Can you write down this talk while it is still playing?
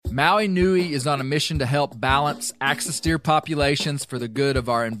Maui Nui is on a mission to help balance axis deer populations for the good of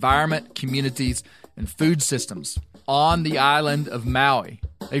our environment, communities, and food systems on the island of Maui.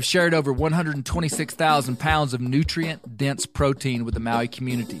 They've shared over 126,000 pounds of nutrient-dense protein with the Maui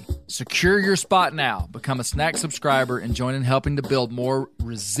community. Secure your spot now. Become a snack subscriber and join in helping to build more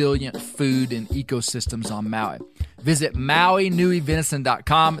resilient food and ecosystems on Maui. Visit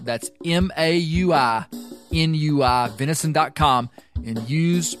MauiNuiVenison.com. That's MAUI venison.com and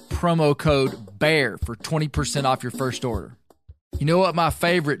use promo code BEAR for 20% off your first order. You know what my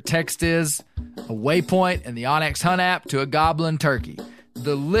favorite text is? A waypoint in the onX Hunt app to a goblin turkey.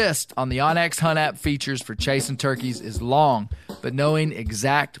 The list on the onX Hunt app features for chasing turkeys is long, but knowing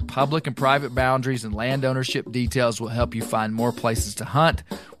exact public and private boundaries and land ownership details will help you find more places to hunt,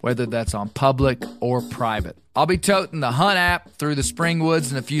 whether that's on public or private. I'll be toting the Hunt app through the spring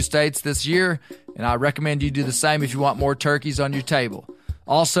woods in a few states this year, and I recommend you do the same if you want more turkeys on your table.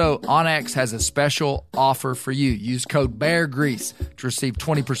 Also, onX has a special offer for you. Use code BEARGREASE to receive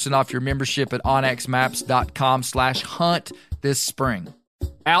 20% off your membership at onxmaps.com/hunt this spring.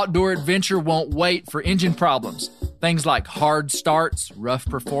 Outdoor adventure won't wait for engine problems. Things like hard starts, rough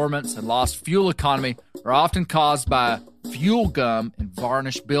performance, and lost fuel economy are often caused by fuel gum and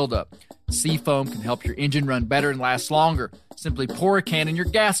varnish buildup. Seafoam can help your engine run better and last longer. Simply pour a can in your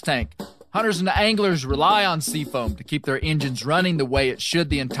gas tank. Hunters and anglers rely on Seafoam to keep their engines running the way it should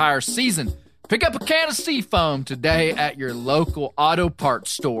the entire season. Pick up a can of Seafoam today at your local auto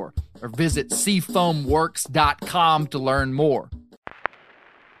parts store or visit seafoamworks.com to learn more.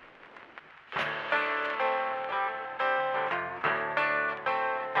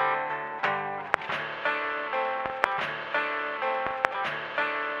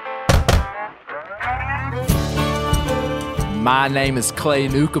 My name is Clay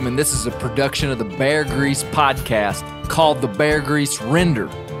Newcomb, and this is a production of the Bear Grease podcast called the Bear Grease Render,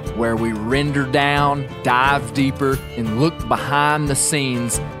 where we render down, dive deeper, and look behind the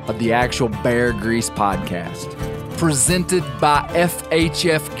scenes of the actual Bear Grease podcast. Presented by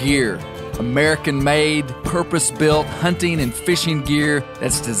FHF Gear, American-made, purpose-built hunting and fishing gear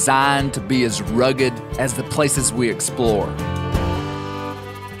that's designed to be as rugged as the places we explore.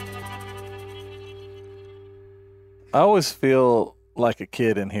 I always feel like a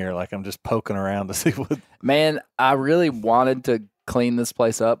kid in here, like I'm just poking around to see what. Man, I really wanted to clean this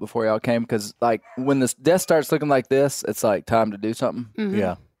place up before y'all came because, like, when this desk starts looking like this, it's like time to do something. Mm-hmm.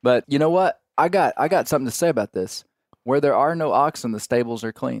 Yeah. But you know what? I got something to say about this. Where there are no oxen, the stables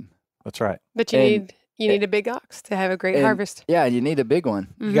are clean. That's right. But you need a big ox to have a great harvest. Yeah, you need a big one.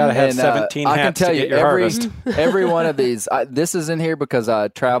 You got to have 17 hats I can tell to you, get your harvest. every one of these. This is in here because I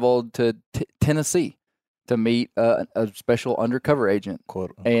traveled to Tennessee to meet a special undercover agent,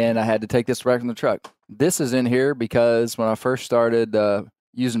 Quote, and I had to take this right from the truck. This is in here because when I first started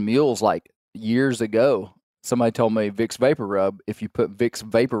using mules like years ago, somebody told me Vicks Vapor Rub, if you put Vicks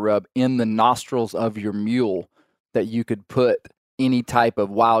Vapor Rub in the nostrils of your mule, that you could put any type of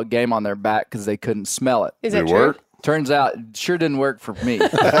wild game on their back because they couldn't smell it. Is that true? Turns out it sure didn't work for me.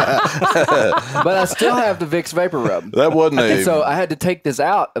 But I still have the Vicks Vapor Rub. That wasn't So I had to take this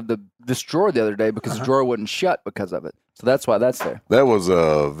out of this drawer the other day because the drawer wouldn't shut because of it. So that's why that's there. That was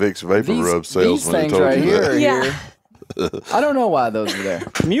a Vicks Vapor Rub salesman. These things told right you here that. are here. I don't know why those are there.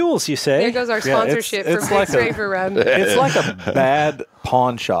 Mules, you say? There goes our sponsorship it's for like Vicks Vapor Rub. It's like a bad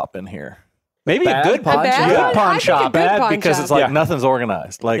pawn shop in here. Maybe a good pawn shop. Good pawn I think shop. a good Bad pawn because shop. it's like Yeah. nothing's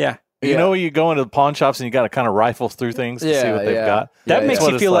organized. Like, Yeah. you know, when you go into the pawn shops and you got to kind of rifle through things to see what they've got. That Yeah, makes That's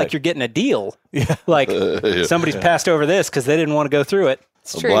you what feel it's like you're getting a deal. Yeah. Like somebody's passed over this because they didn't want to go through it.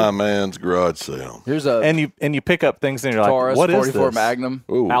 It's A true. blind man's garage sale. Here's a And you pick up things and you're like, Taurus what is 44 this? Magnum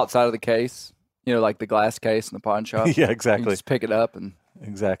Ooh. outside of the case. You know, like the glass case in the pawn shop. Yeah, You can exactly. just pick it up and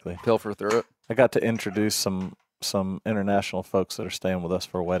Exactly. pilfer through it. I got to introduce some international folks that are staying with us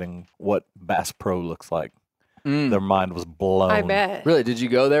for a wedding what Bass Pro looks like. Their mind was blown. I bet. Really? Did you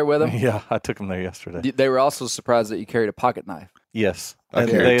go there with them? Yeah, I took them there yesterday. They were also surprised that you carried a pocket knife. Yes. I And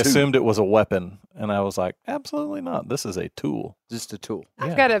carried they two. assumed it was a weapon. And I was like, absolutely not. This is a tool. Just a tool.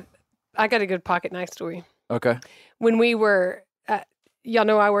 I got a good pocket knife story. Okay. When we were, y'all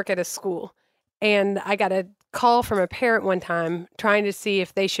know I work at a school, and I got a call from a parent one time trying to see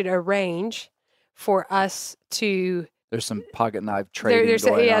if they should arrange for us to. There's some pocket knife trading There's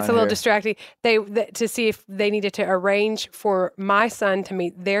going yeah, on it's a little here. distracting. To see if they needed to arrange for my son to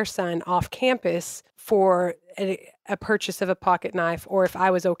meet their son off campus for a purchase of a pocket knife, or if I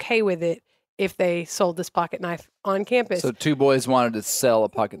was okay with it if they sold this pocket knife on campus. So two boys wanted to sell a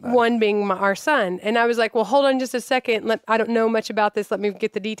pocket knife. One being our son. And I was like, well, hold on just a second. I don't know much about this. Let me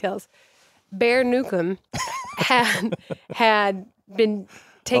get the details. Bear Newcomb had been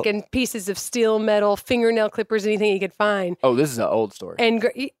taking pieces of steel, metal, fingernail clippers, anything he could find. Oh, this is an old story. And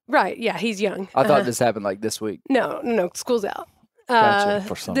right, yeah, he's young. I thought this happened like this week. No, school's out. Gotcha.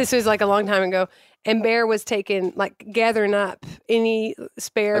 For some. This was like a long time ago. And Bear was gathering up any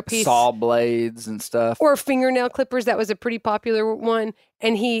spare Like piece. saw blades and stuff. Or fingernail clippers. That was a pretty popular one.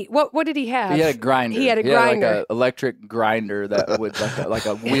 And what did he have? He had a grinder. He had a grinder. Like an electric grinder that would like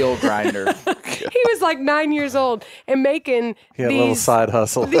a wheel grinder. He was like 9 years old and making He had a little side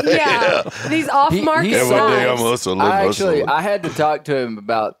hustle. These off-market He sold- knives. I had to talk to him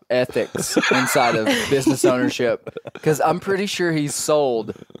about ethics inside of business ownership because I'm pretty sure he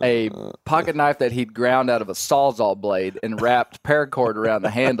sold a pocket knife that he'd ground out of a Sawzall blade and wrapped paracord around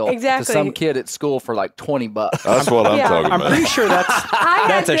the handle Exactly. to some kid at school for like $20. That's what I'm Yeah. talking I'm about. pretty sure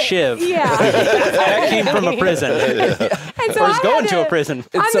that's a shiv. Yeah. That came from a prison. And so Or he's I going had to a prison.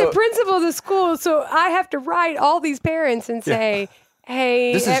 I'm so- the principal of the school, so I have to write all these parents and say,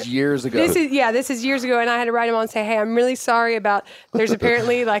 hey. This is years ago. This is years ago, and I had to write them all and say, hey, I'm really sorry about, there's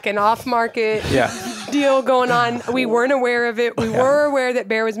apparently like an off-market deal going on. We weren't aware of it. We were aware that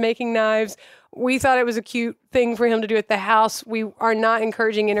Bear was making knives. We thought it was a cute thing for him to do at the house. We are not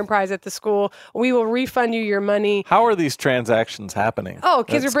encouraging enterprise at the school. We will refund you your money. How are these transactions happening? Oh,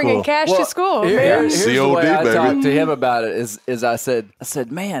 kids at are bringing school? cash to school. man. Here's the COD, way I baby. talked to him about it is I said,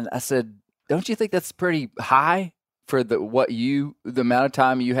 don't you think that's pretty high for the amount of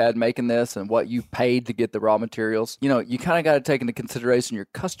time you had making this and what you paid to get the raw materials? You know, you kind of got to take into consideration your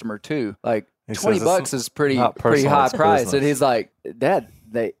customer too. Like He $20 says it's is pretty not personal, high it's price. business. And he's like, Dad,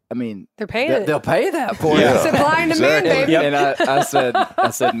 they're paying it. They'll pay that for Yeah. you. Supply and demand, Exactly. baby. And I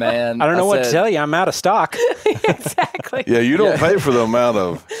said, man, I don't know what to tell you. I'm out of stock. Exactly. Yeah, you don't pay for the amount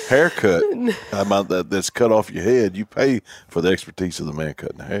of haircut amount that's cut off your head. You pay for the expertise of the man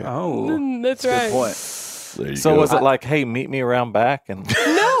cutting the hair. Oh. That's Good right. point. There you So go. was it like, hey, meet me around back? And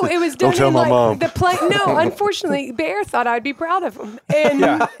No, it was done Don't tell in my like mom. the play. No, unfortunately, Bear thought I'd be proud of him, and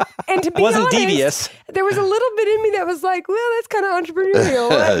to be Wasn't honest, devious. there was a little bit in me that was like, well, that's kind of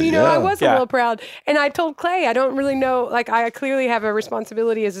entrepreneurial. I Yeah. was a Yeah. little proud, and I told Clay, I don't really know. Like, I clearly have a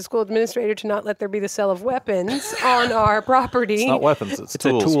responsibility as a school administrator to not let there be the sale of weapons on our property. it's not weapons, it's It's a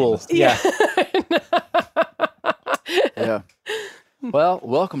tools. tool. Yeah. Yeah. Well,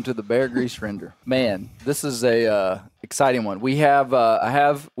 welcome to the Bear Grease Render. Man, this is a exciting one. We have I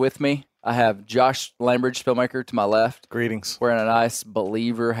have Josh Lambridge, filmmaker, to my left, Greetings. wearing a nice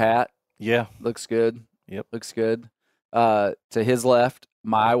Believer hat. Yeah. Looks good. Yep. Looks good. To his left,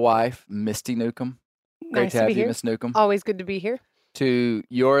 my wife, Misty Newcomb. Great Nice to to have be you, here. Miss Newcomb. Always good to be here. To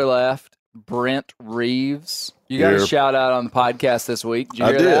your left, Brent Reeves. You got a Here. shout out on the podcast this week. Did you I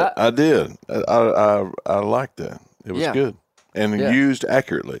hear did. that? I did. I liked that. It was Yeah. good and Yeah. used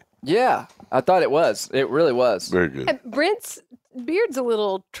accurately. Yeah, I thought it was. It really was. Very good. Brent's beard's a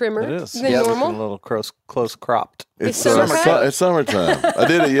little trimmer It is. than Yeah, Looking normal. a little close cropped. It's summertime? It's summertime. I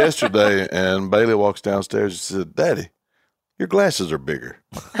did it yesterday, and Bailey walks downstairs and said, "Daddy, your glasses are bigger."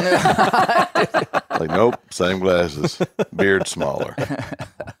 Like, nope, same glasses, beard smaller.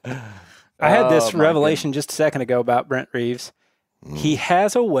 I had Oh, this my revelation just a second ago about Brent Reeves. He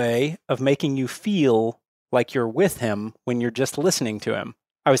has a way of making you feel like you're with him when you're just listening to him.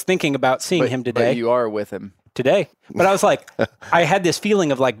 I was thinking about seeing him But today. you are with him. But I was like, I had this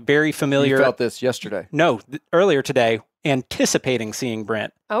feeling of like very familiar. You felt this yesterday. No, earlier today, anticipating seeing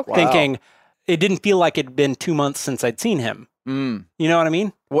Brent, Okay. Wow. thinking it didn't feel like it'd been 2 months since I'd seen him. Mm. You know what I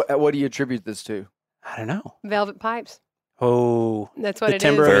mean? What do you attribute this to? I don't know. Velvet pipes. Oh, That's what the it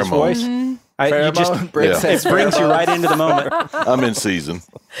timbre is. of his Pheromone. voice. Mhm. You just Pheromone? Brent Yeah. says it brings you pheromone. right into the moment. I'm in season.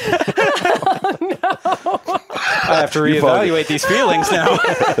 I have to You probably- reevaluate these feelings now.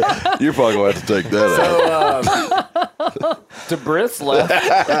 You're probably going to have to take that So, to Brent's left,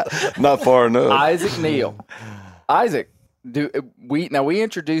 out. Not far enough. Isaac Neal. Isaac, we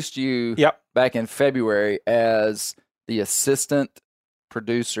introduced you Yep. back in February as the assistant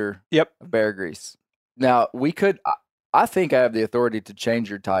producer Yep. of Bear Grease. Now we could. I think I have the authority to change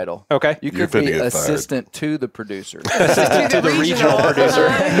your title. Okay. You You're could be finna get fired. assistant to the producer. Assistant to the regional producer.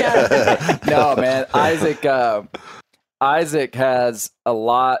 Yeah. No, man, Isaac has a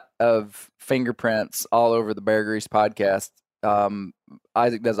lot of fingerprints all over the Bear Grease podcast.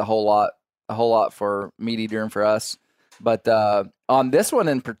 Isaac does a whole lot for Meat Eater and for us. But on this one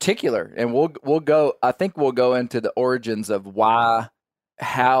in particular, and we'll go. I think we'll go into the origins of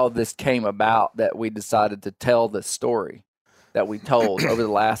how this came about that we decided to tell this story that we told over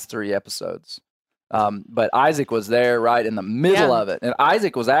the last 3 episodes. But Isaac was there right in the middle Yeah. of it. And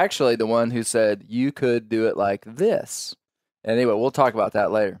Isaac was actually the one who said, you could do it like this. Anyway, we'll talk about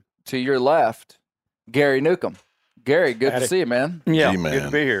that later. To your left, Gary Newcomb. Gary, good Howdy. to see you, man. Yeah. G-man. Good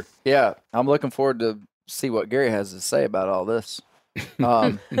to be here. Yeah, I'm looking forward to see what Gary has to say about all this.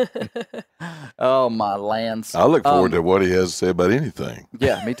 Oh, my lands. I look forward to what he has to say about anything.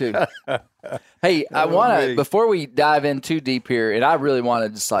 Yeah, me too. Hey, I want to, before we dive in too deep here, and I really want to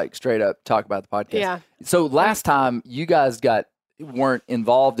just like straight up talk about the podcast. Yeah. So last time you guys weren't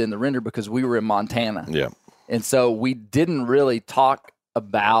involved in the render because we were in Montana. Yeah. And so we didn't really talk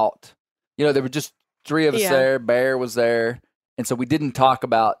about, there were just three of us there. Bear was there. And so we didn't talk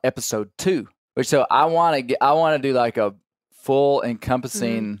about episode 2. Which so I want to do like a full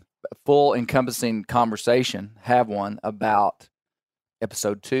encompassing conversation. Have one about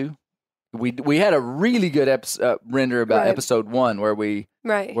episode 2. We had a really good render about episode 1 where we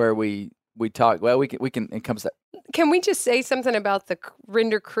talked. Well, we can encompass that. Can we just say something about the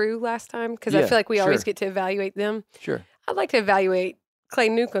render crew last time? Because I feel like we always get to evaluate them. Sure. I'd like to evaluate Clay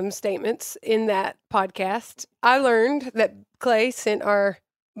Newcomb's statements in that podcast. I learned that Clay sent our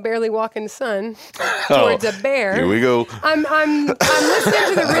barely walking son towards a bear. Here we go. I'm listening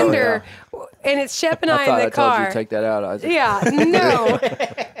to the render, and it's Shep and I in the I told car. you to take that out, Isaac. Yeah, no.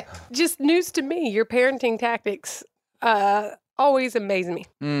 Just news to me. Your parenting tactics always amaze me.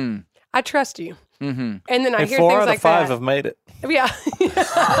 I trust you. Mm-hmm. And then I And hear 4 things out like of 5 that. have made it. Yeah.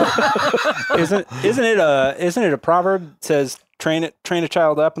 Isn't it a proverb that says train a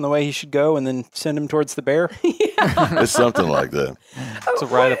child up in the way he should go and then send him towards the bear? It's something like that. It's a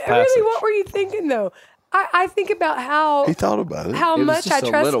rite of passage. Really, what were you thinking though? I think about how He thought about it. how It was much just I a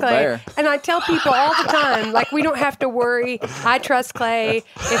trust little Clay. bear. And I tell people all the time, like, we don't have to worry. I trust Clay.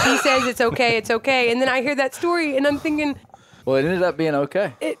 If he says it's okay, it's okay. And then I hear that story and I'm thinking, Well, it ended up being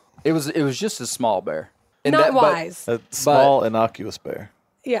okay. It was just a small bear. And not that- but- wise. A small, innocuous bear.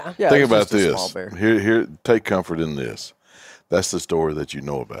 Yeah. Yeah, Think it was about just a small this. bear. Here, take comfort in this. That's the story that you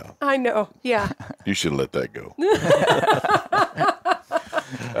know about. I know. Yeah. You should let that go.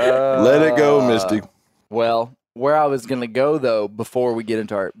 Let it go, Misty. Well, where I was going to go, though, before we get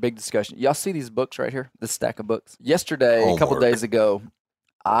into our big discussion, y'all see these books right here? This stack of books? Yesterday, a couple Homework. days ago,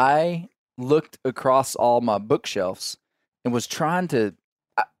 I looked across all my bookshelves and was trying to.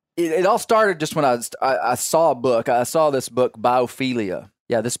 It all started just when I saw a book. I saw this book, Biophilia.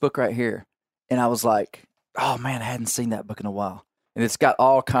 Yeah, this book right here. And I was like, oh, man, I hadn't seen that book in a while. And it's got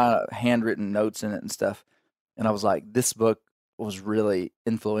all kind of handwritten notes in it and stuff. And I was like, this book was really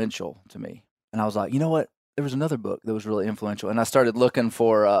influential to me. And I was like, you know what? There was another book that was really influential. And I started looking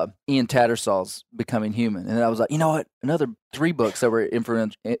for Ian Tattersall's Becoming Human. And I was like, you know what? Another 3 books that were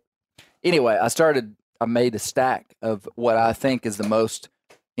influential. Anyway, I made a stack of what I think is the most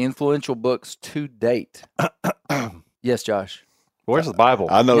influential books to date. Yes, Josh. Where's the Bible?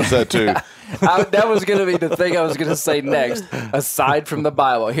 I noticed that too. That was going to be the thing I was going to say next, aside from the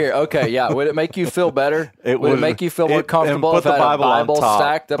Bible. Here, okay, yeah. Would it make you feel better? Would it make you feel more comfortable and if put I the had a Bible on top.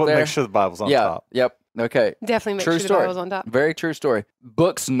 stacked up there? Make sure the Bible's on yeah, top. Yep. Okay. Definitely make True sure story. the Bible's on top. Very true story.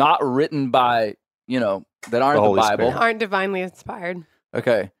 Books not written by, that aren't the Holy Bible. Spirit. Aren't divinely inspired.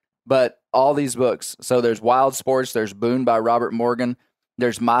 Okay. But all these books. So there's Wild Sports, there's Boone by Robert Morgan,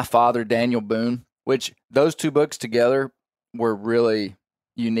 there's My Father, Daniel Boone, which those 2 books together were really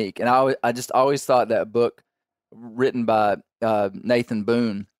unique. And I just always thought that book written by Nathan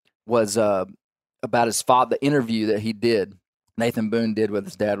Boone was about his father. The interview that Nathan Boone did with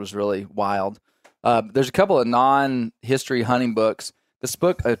his dad was really wild. There's a couple of non-history hunting books. This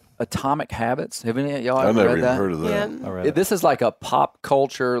book, Atomic Habits. Have any of y'all I ever never read even that? heard of that. Yeah. I read it. This is like a pop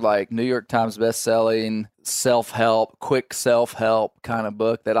culture, like New York Times best-selling, self-help, quick self-help kind of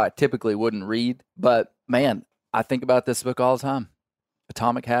book that I typically wouldn't read. But, man, I think about this book all the time.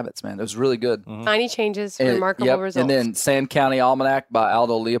 Atomic Habits, man. It was really good. Tiny changes, And- remarkable yep. results. And then Sand County Almanac by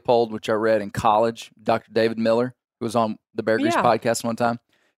Aldo Leopold, which I read in college. Dr. David Miller, who was on the Bear Grease Yeah. podcast one time,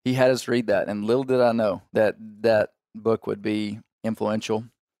 he had us read that. And little did I know that that book would be influential.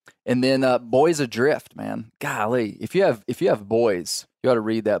 And then Boys Adrift, man. Golly, if you have boys, you ought to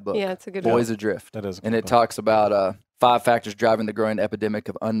read that book. yeah, it's a good Boys Adrift. That is a And good it book. talks about 5 factors driving the growing epidemic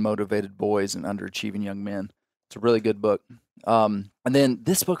of unmotivated boys and underachieving young men. It's a really good book. And then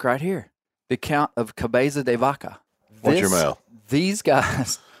this book right here, The Count of Cabeza de Vaca. Watch your mouth. These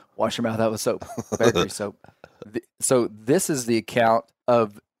guys, wash your mouth out with soap, Bear Grease soap. So this is the account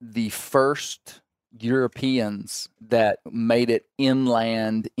of the first Europeans that made it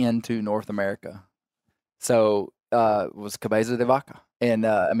inland into North America. So it was Cabeza de Vaca. And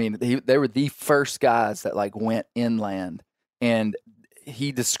they were the first guys that like went inland. And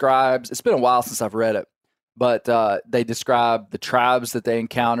he describes, it's been a while since I've read it, but they describe the tribes that they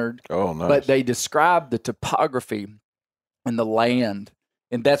encountered, Oh, nice. but they describe the topography and the land.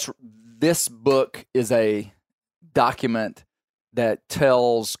 And this book is a document that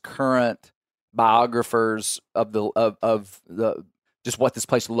tells current biographers of the just what this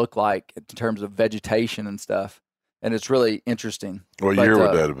place looked like in terms of vegetation and stuff. And it's really interesting. What year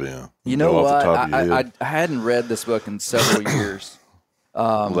would that have been? You know off what? the top of your head? I hadn't read this book in several years.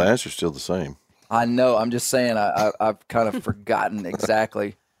 Well, the answer's still the same. I know. I'm just saying I've kind of forgotten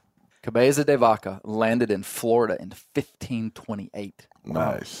exactly. Cabeza de Vaca landed in Florida in 1528.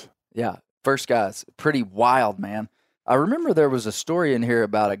 Nice. Yeah. First guys, pretty wild, man. I remember there was a story in here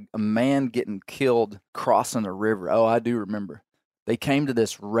about a man getting killed crossing a river. Oh, I do remember. They came to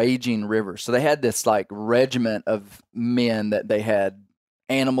this raging river. So they had this like regiment of men that they had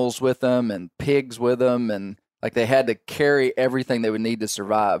animals with them and pigs with them. And like they had to carry everything they would need to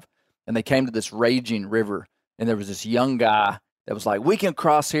survive. And they came to this raging river. And there was this young guy that was like, we can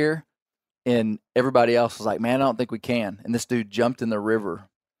cross here. And everybody else was like, man, I don't think we can. And this dude jumped in the river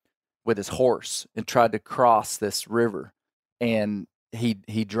with his horse and tried to cross this river. And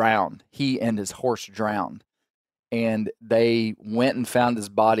he drowned. He and his horse drowned. And they went and found his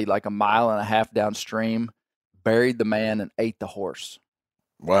body like 1.5 miles downstream, buried the man, and ate the horse.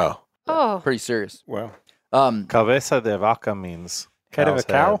 Wow. Oh. Pretty serious. Wow. Cabeza de vaca means Head of a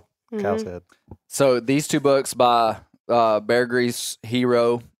cow? Cow's head. So these two books by Bear Grease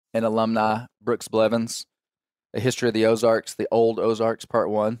hero and alumni Brooks Blevins, A History of the Ozarks, The Old Ozarks, Part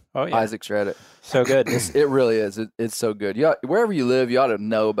 1. Oh, yeah. Isaac's read it. So good. It really is. It's so good. Wherever you live, you ought to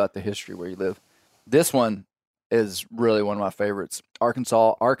know about the history where you live. This one is really one of my favorites.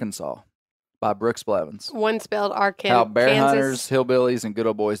 Arkansas by Brooks Blevins. One spelled Arkansas. How bear hunters, hillbillies, and good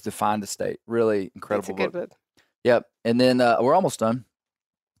old boys defined the state. Really incredible It's a good book. Yep. And then we're almost done.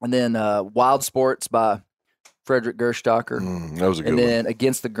 And then Wild Sports by Frederick Gerstacker. That was a good And one. then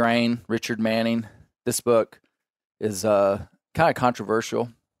Against the Grain, Richard Manning. This book is kind of controversial,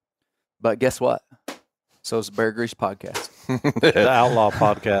 but guess what? So is the Bear Grease podcast. The Outlaw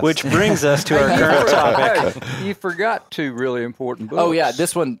podcast. Which brings us to our current topic. You forgot two really important books. Oh, yeah.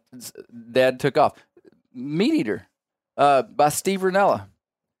 This one, Dad took off. Meat Eater by Steve Rinella.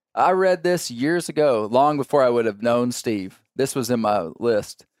 I read this years ago, long before I would have known Steve. This was in my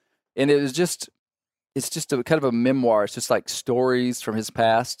list. And it's just a kind of a memoir. It's just like stories from his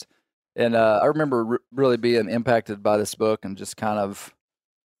past. And I remember really being impacted by this book and just kind of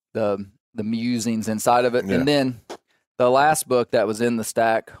the musings inside of it. Yeah. And then the last book that was in the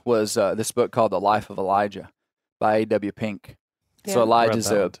stack was this book called The Life of Elijah by A.W. Pink. Yeah. So Elijah's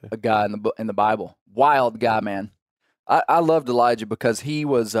Read that one too. a guy in the Bible. Wild guy, man. I loved Elijah because he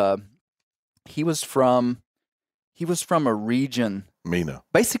was from a region. Mina.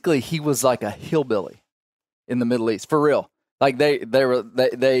 Basically, he was like a hillbilly in the Middle East, for real. Like there's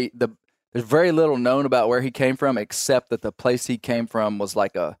very little known about where he came from, except that the place he came from was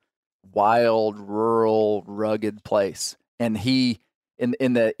like a wild, rural, rugged place. And he,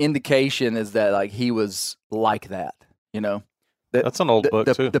 in the indication is that like he was like that, you know. That's an old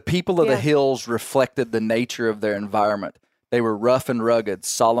book, too. The people of Yeah. the hills reflected the nature of their environment. They were rough and rugged,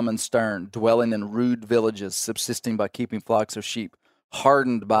 solemn and stern, dwelling in rude villages, subsisting by keeping flocks of sheep,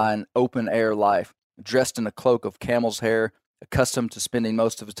 hardened by an open-air life, dressed in a cloak of camel's hair, accustomed to spending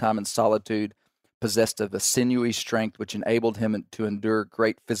most of his time in solitude, possessed of a sinewy strength which enabled him to endure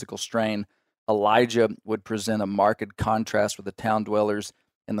great physical strain. Elijah would present a marked contrast with the town dwellers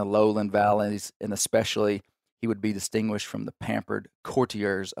in the lowland valleys, and especially he would be distinguished from the pampered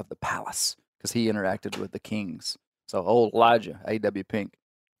courtiers of the palace because he interacted with the kings. So old Elijah, A.W. Pink.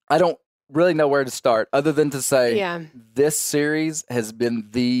 I don't really know where to start other than to say Yeah. this series has been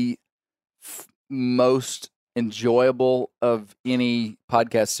the most enjoyable of any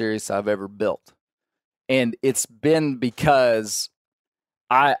podcast series I've ever built. And it's been because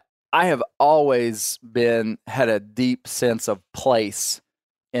I have always had a deep sense of place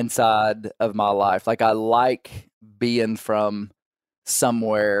inside of my life. Like I like being from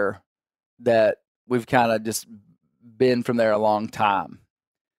somewhere that we've kind of just been from there a long time.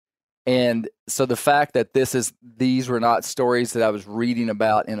 And so the fact that these were not stories that I was reading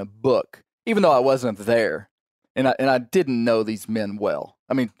about in a book, even though I wasn't there, and I didn't know these men well.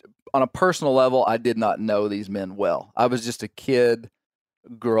 I mean, on a personal level, I did not know these men well. I was just a kid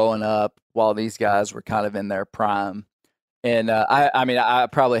growing up while these guys were kind of in their prime. And I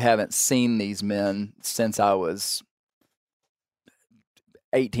probably haven't seen these men since I was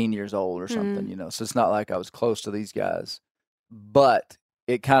 18 years old or something, you know. So it's not like I was close to these guys. But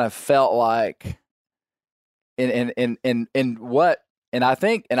it kind of felt like and I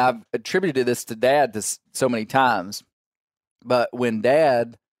think, and I've attributed this to Dad so many times, but when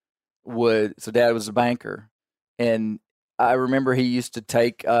Dad was a banker, and I remember he used to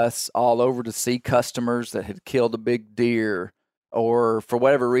take us all over to see customers that had killed a big deer, or for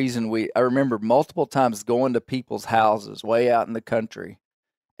whatever reason, I remember multiple times going to people's houses way out in the country,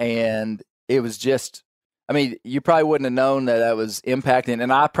 and it was just, I mean, you probably wouldn't have known that was impacting,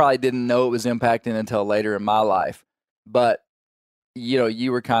 and I probably didn't know it was impacting until later in my life. But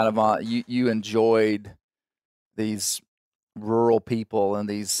you were kind of you enjoyed these rural people and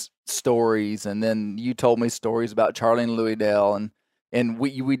these stories, and then you told me stories about Charlie and Louis Dale, and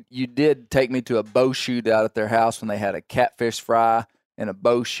you did take me to a bow shoot out at their house when they had a catfish fry and a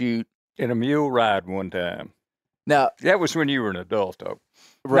bow shoot and a mule ride one time. Now that was when you were an adult, though.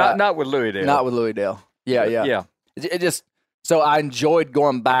 Right. Not with Louis Dale. Not with Louis Dale. Yeah. It just, so I enjoyed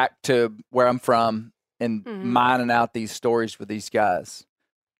going back to where I'm from and mining out these stories with these guys.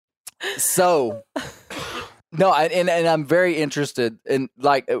 So, no, and I'm very interested in,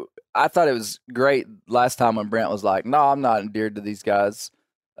 like, I thought it was great last time when Brent was like, no, I'm not endeared to these guys.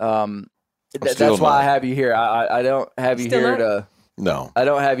 That's why I have you here. I don't have you here to. No. I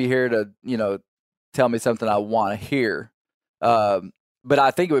don't have you here to, tell me something I want to hear. But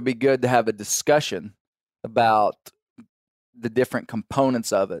I think it would be good to have a discussion about the different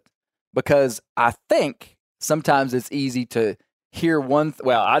components of it, because I think sometimes it's easy to hear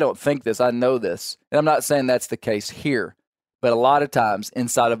well, I don't think this, I know this, and I'm not saying that's the case here, but a lot of times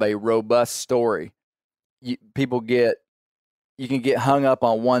inside of a robust story, you can get hung up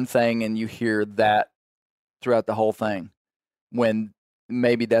on one thing and you hear that throughout the whole thing, when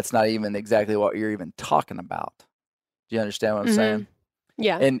maybe that's not even exactly what you're even talking about. Do you understand what I'm saying?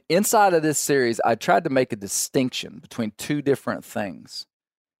 Yeah. And inside of this series, I tried to make a distinction between two different things.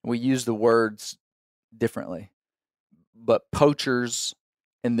 We use the words differently, but poachers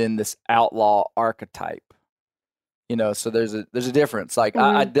and then this outlaw archetype. So there's a difference. Like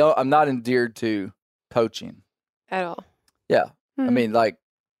I'm not endeared to poaching at all. Yeah. I mean, like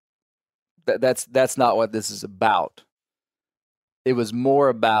that's not what this is about. It was more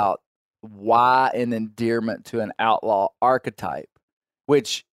about why an endearment to an outlaw archetype,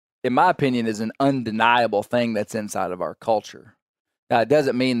 which, in my opinion, is an undeniable thing that's inside of our culture. Now, it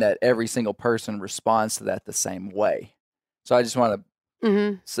doesn't mean that every single person responds to that the same way. So I just want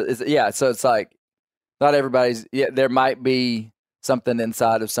to, so it's like, not everybody's, there might be something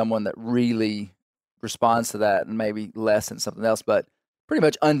inside of someone that really responds to that and maybe less than something else, but pretty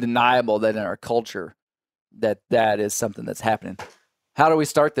much undeniable that in our culture that is something that's happening. How do we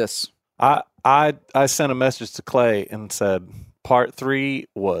start this? I sent a message to Clay and said, part 3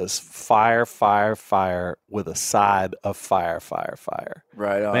 was fire, fire, fire with a side of fire, fire, fire.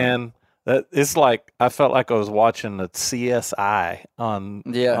 Right on. Man, it's like I felt like I was watching a CSI on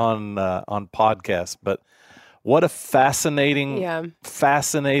podcast. But what a fascinating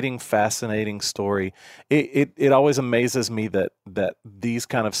story. It always amazes me that these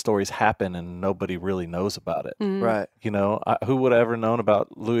kind of stories happen and nobody really knows about it. Right. Who would have ever known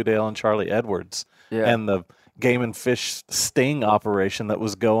about Louis Dale and Charlie Edwards and the game and fish sting operation that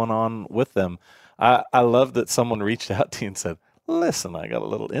was going on with them? I love that someone reached out to you and said, listen, I got a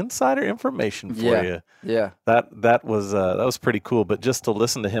little insider information for you. Yeah. That was pretty cool. But just to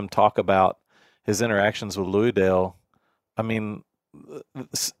listen to him talk about his interactions with Louis Dale, I mean,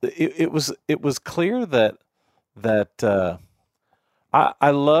 it was clear that I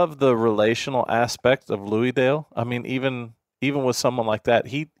love the relational aspect of Louis Dale. I mean, even with someone like that,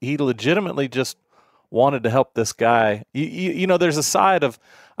 he legitimately just wanted to help this guy. There's a side of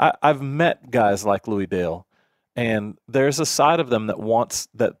I've met guys like Louis Dale, and there's a side of them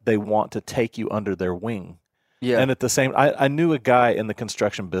that they want to take you under their wing. Yeah. And at the same, I knew a guy in the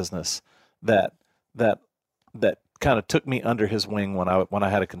construction business that kind of took me under his wing when I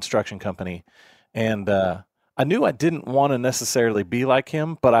had a construction company, and I knew I didn't want to necessarily be like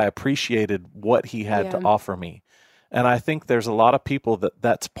him, but I appreciated what he had to offer me. And I think there's a lot of people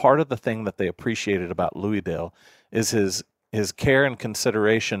that's part of the thing that they appreciated about Louis Dale is his care and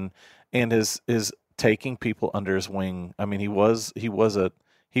consideration and his taking people under his wing. I mean, he was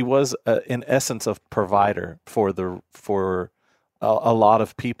in essence a provider for a lot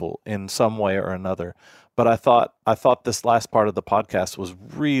of people in some way or another. But I thought this last part of the podcast was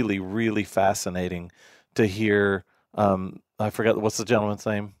really, really fascinating to hear. I forgot, what's the gentleman's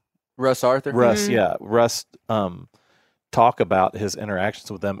name? Russ Arthur. Russ, yeah, Russ. Talk about his interactions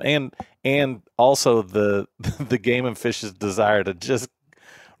with them, and also the game and fish's desire to just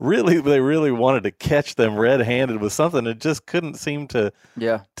they really wanted to catch them red-handed with something and just couldn't seem to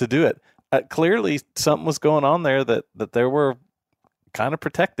do it. Clearly, something was going on there that they were kind of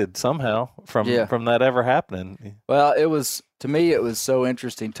protected somehow from that ever happening. Well, to me it was so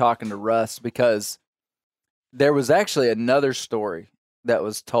interesting talking to Russ, because there was actually another story that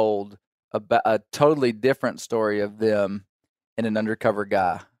was told about a totally different story of them and an undercover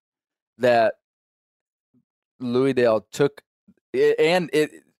guy that Louis Dale took, and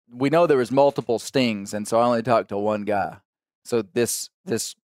we know there was multiple stings, and so I only talked to one guy. So this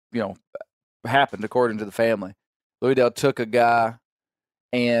happened according to the family. Louis Dale took a guy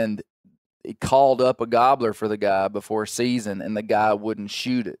and he called up a gobbler for the guy before season, and the guy wouldn't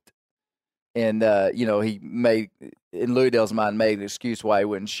shoot it. And he made, in Louis Dale's mind, made an excuse why he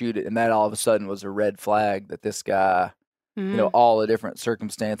wouldn't shoot it, and that all of a sudden was a red flag that this guy, all the different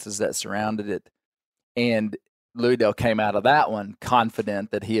circumstances that surrounded it, and Louis Dale came out of that one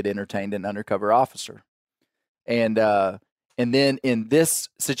confident that he had entertained an undercover officer, and then in this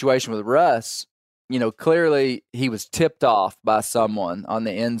situation with Russ, clearly he was tipped off by someone on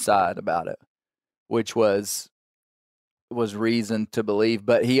the inside about it, which was reason to believe.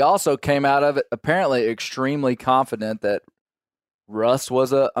 But he also came out of it apparently extremely confident that Russ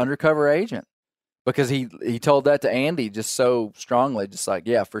was an undercover agent, because he told that to Andy just so strongly, just like,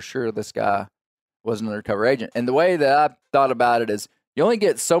 yeah, for sure this guy was an undercover agent. And the way that I thought about it is, you only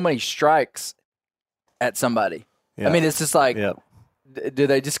get so many strikes at somebody. Yeah. I mean, it's just like, do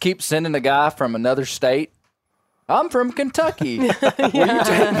they just keep sending a guy from another state? I'm from Kentucky. Will you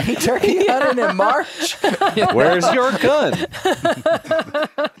take me turkey hunting in March? Where's your gun?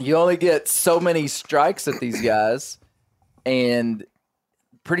 You only get so many strikes at these guys, and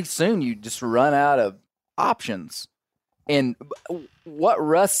pretty soon you just run out of options. And what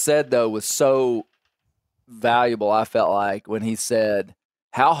Russ said, though, was so valuable, I felt like, when he said,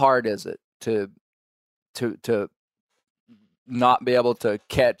 how hard is it to not be able to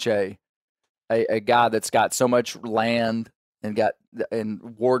catch a guy that's got so much land and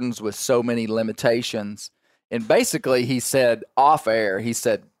wardens with so many limitations. And basically he said off air,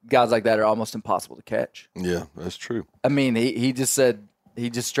 guys like that are almost impossible to catch. Yeah, that's true. I mean, he just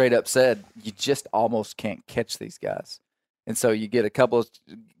straight up said, you just almost can't catch these guys. And so you get a couple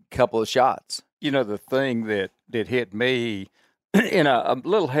of shots. The thing that hit me, and I'm a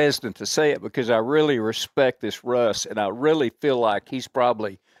little hesitant to say it because I really respect this Russ, and I really feel like he's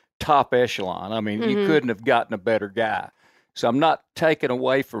probably top echelon. I mean, you couldn't have gotten a better guy. So I'm not taking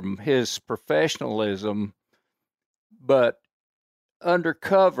away from his professionalism, but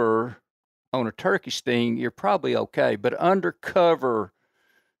undercover on a turkey sting, you're probably okay. But undercover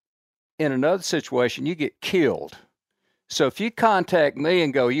in another situation, you get killed. So if you contact me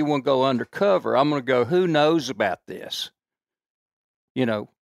and go, you want to go undercover, I'm going to go, who knows about this?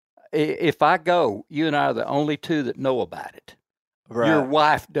 If I go, you and I are the only two that know about it. Right. Your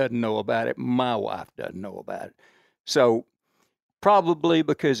wife doesn't know about it. My wife doesn't know about it. So probably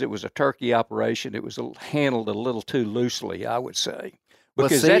because it was a turkey operation, it was handled a little too loosely, I would say,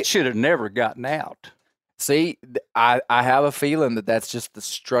 because that should have never gotten out. See, I have a feeling that that's just the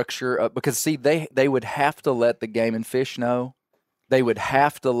structure of, because see, they would have to let the Game and Fish know. They would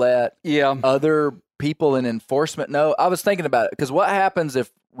have to let other people in enforcement know. I was thinking about it, because what happens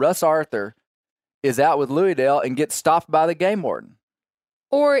if Russ Arthur is out with Louis Dale and gets stopped by the game warden?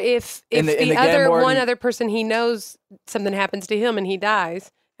 Or if one other person he knows, something happens to him and he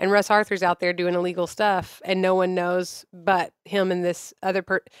dies, and Russ Arthur's out there doing illegal stuff and no one knows but him and this other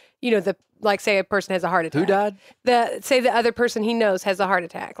say a person has a heart attack. Who died? Say the other person he knows has a heart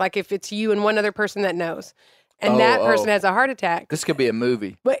attack. Like if it's you and one other person that knows, and that person has a heart attack. This could be a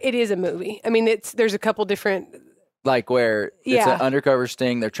movie. But it is a movie. I mean, there's a couple different. Like where it's an undercover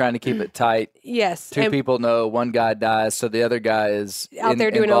sting, they're trying to keep it tight. Yes. Two people know, one guy dies, so the other guy is out there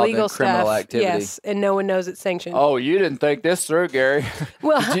doing illegal criminal stuff. activity. Yes, and no one knows it's sanctioned. Oh, you didn't think this through, Gary.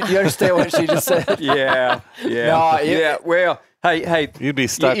 Well, do you understand what she just said? Yeah. No, well, hey, you'd be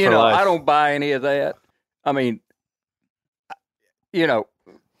stuck for life. I don't buy any of that. I mean,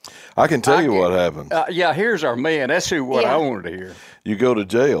 I can tell you what happens. Here's our man. That's I wanted to hear. You go to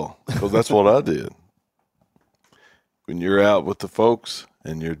jail, because that's what I did. When you're out with the folks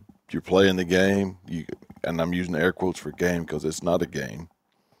and you're playing the game, and I'm using air quotes for game because it's not a game.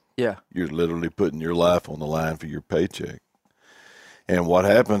 Yeah. You're literally putting your life on the line for your paycheck. And what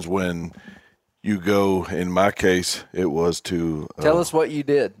happens when you go, in my case, it was to... Tell us what you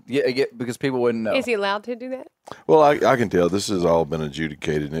did, because people wouldn't know. Is he allowed to do that? Well, I can tell. This has all been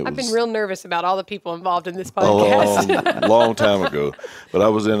adjudicated. I've been real nervous about all the people involved in this podcast. A long time ago. But I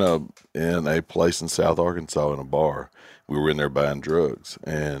was in a place in South Arkansas in a bar. We were in there buying drugs,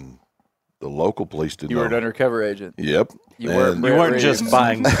 and the local police didn't know. You were an undercover agent. Yep. You weren't just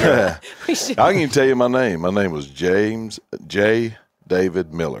buying drugs. I can tell you my name. My name was James J.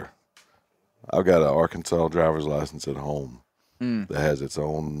 David Miller. I've got an Arkansas driver's license at home. that has its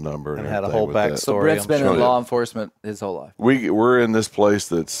own number And and had a everything whole with that. backstory. So Brent's I'm been sure. in law enforcement his whole life. We're in this place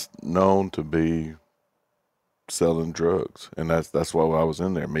that's known to be selling drugs, and that's why I was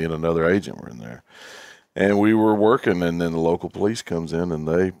in there. Me and another agent were in there, and we were working. And then the local police comes in, and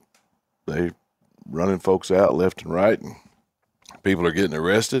they running folks out left and right, and people are getting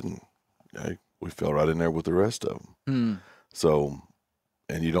arrested. And hey, we fell right in there with the rest of them. So,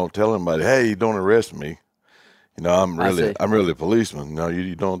 and you don't tell anybody, hey, you don't arrest me. You know, I'm really a policeman. No,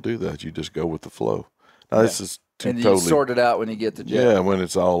 you don't do that. You just go with the flow. Now, this is And you totally sort it out when you get to jail. yeah, when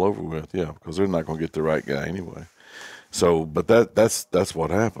it's all over with, yeah, because they're not going to get the right guy anyway. So, but that's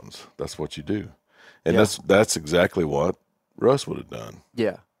what happens. That's what you do, and that's exactly what Russ would have done.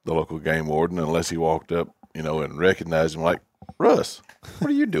 Yeah. The local game warden, unless he walked up, and recognized him, like, Russ, what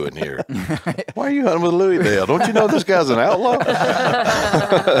are you doing here? Why are you hunting with Louis Dale? Don't you know this guy's an outlaw?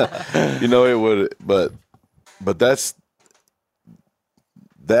 It would, but that's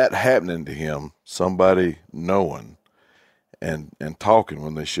that happening to him. Somebody knowing and talking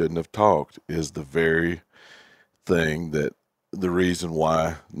when they shouldn't have talked is the very thing that the reason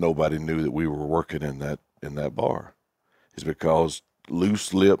why nobody knew that we were working in that bar is because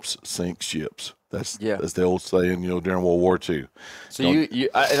loose lips sink ships. That's the old saying, during World War II. So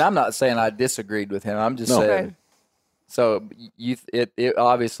and I'm not saying I disagreed with him. I'm just saying. Okay. So it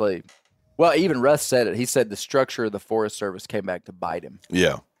obviously, well, even Russ said it. He said the structure of the Forest Service came back to bite him.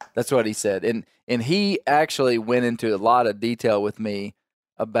 Yeah. That's what he said. And he actually went into a lot of detail with me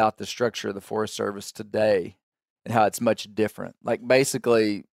about the structure of the Forest Service today and how it's much different. Like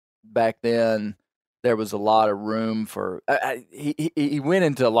basically back then there was a lot of room for he went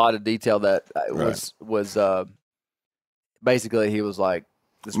into a lot of detail that was basically he was like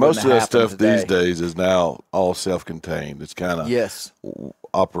this most of that stuff today. These days is now all self-contained. It's kind of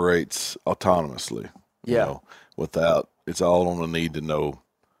operates autonomously. Without it's all on a need to know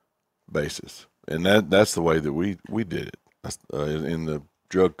basis, and that's the way that we did it. That's, in the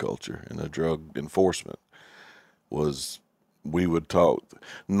drug culture, in the drug enforcement, was we would talk.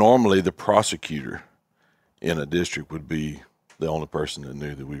 Normally, the prosecutor in a district would be the only person that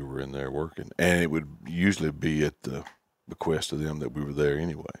knew that we were in there working, and it would usually be at the bequest of them that we were there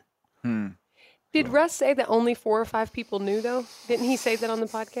anyway. Did Russ say that only 4 or 5 people knew, though? Didn't he say that on the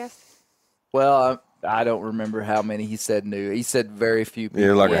podcast? Well, I don't remember how many he said knew. He said very few people.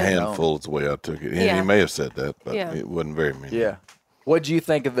 Yeah, like a handful is the way I took it. Yeah. He may have said that, but it wasn't very many. Yeah. What do you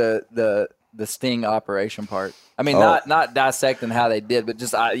think of the sting operation part? I mean, not dissecting how they did, but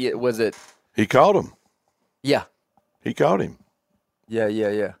just was it? He caught him. Yeah. He caught him. Yeah.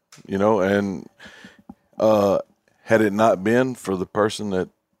 And had it not been for the person that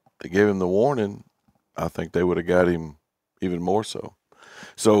gave him the warning, I think they would have got him even more so.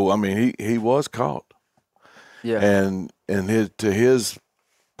 So, I mean, he was caught. Yeah. And to his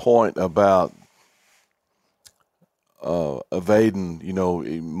point about evading,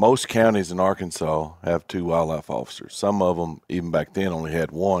 most counties in Arkansas have 2 wildlife officers. Some of them, even back then, only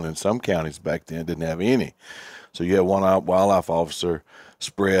had 1, and some counties back then didn't have any. So you had 1 wildlife officer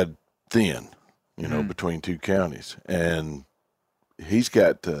spread thin, between 2 counties. And he's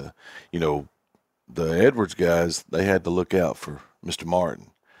got to, the Edwards guys, they had to look out for Mr.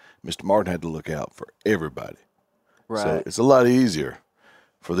 Martin. Mr. Martin had to look out for everybody. Right. So it's a lot easier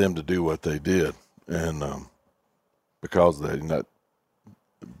for them to do what they did. And because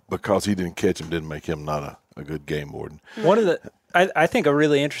he didn't catch him didn't make him not a good game warden. One of I think a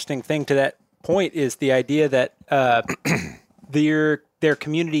really interesting thing to that point is the idea that their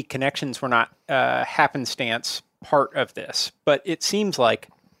community connections were not happenstance part of this. But it seems like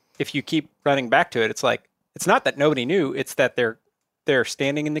if you keep running back to it, it's like it's not that nobody knew, it's that they're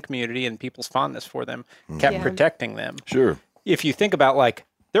standing in the community and people's fondness for them kept protecting them. Sure. If you think about, like,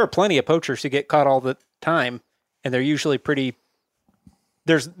 there are plenty of poachers who get caught all the time, and they're usually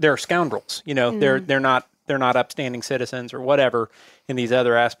they're scoundrels. They're not upstanding citizens or whatever in these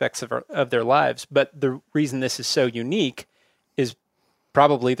other aspects of their lives. But the reason this is so unique is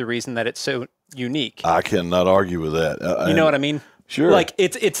probably the reason that it's so unique. I cannot argue with that. You know what I mean? Sure. Like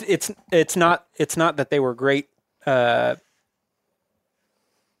it's not that they were great at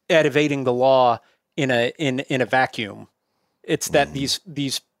evading the law in a vacuum. It's that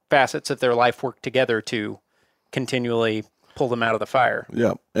these facets of their life work together to continually pull them out of the fire.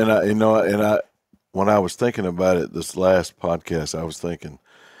 Yeah, and I when I was thinking about it this last podcast, I was thinking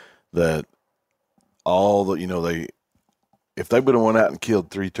that all the if they would have went out and killed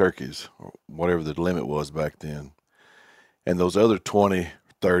 3 turkeys or whatever the limit was back then, and those other 20,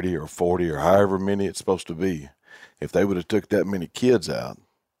 30, or 40 or however many it's supposed to be, if they would have took that many kids out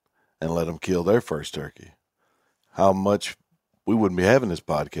and let them kill their first turkey, how much we wouldn't be having this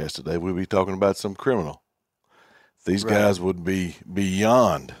podcast today. We'd be talking about some criminal. These guys would be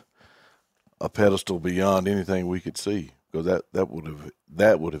beyond a pedestal, beyond anything we could see, because that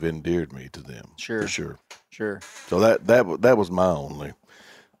would have endeared me to them. Sure, for sure. So that was my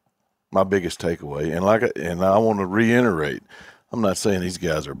biggest takeaway. And I want to reiterate, I'm not saying these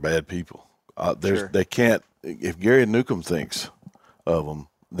guys are bad people. They can't. If Gary Newcomb thinks of them,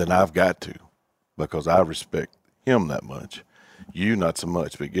 then I've got to, because I respect him that much. You not so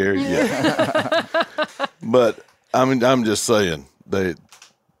much, but Gary, yeah. But I mean, I'm just saying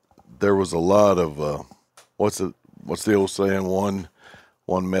there was a lot of what's the old saying? One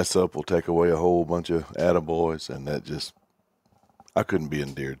mess up will take away a whole bunch of attaboys, and that just I couldn't be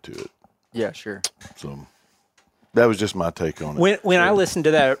endeared to it. Yeah, sure. So that was just my take on it. When I listened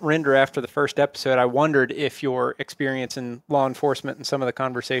to that render after the first episode, I wondered if your experience in law enforcement and some of the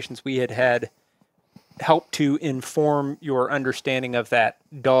conversations we had helped to inform your understanding of that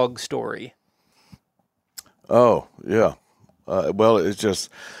dog story. Oh, yeah. Well, it's just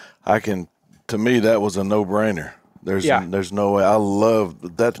to me, that was a no-brainer. There's no way. I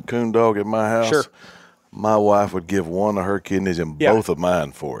love that coon dog at my house. Sure. My wife would give one of her kidneys and both of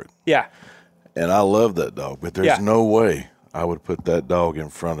mine for it. Yeah. And I love that dog, but there's no way I would put that dog in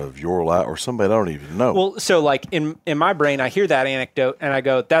front of your life or somebody I don't even know. Well, so like in my brain, I hear that anecdote and I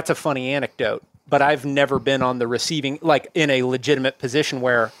go, that's a funny anecdote, but I've never been on the receiving, like in a legitimate position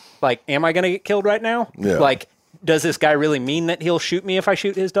where like, am I going to get killed right now? Yeah. Like, does this guy really mean that he'll shoot me if I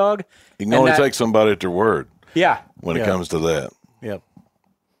shoot his dog? You can only take somebody at their word. Yeah. When it comes to that. Yep.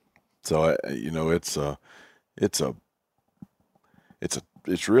 So,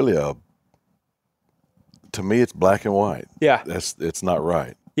 it's really to me, it's black and white. Yeah. It's not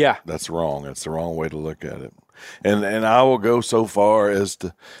right. Yeah. That's wrong. That's the wrong way to look at it. And I will go so far as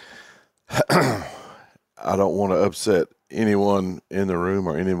to, I don't want to upset anyone in the room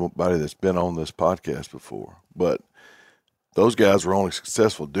or anybody that's been on this podcast before, but those guys were only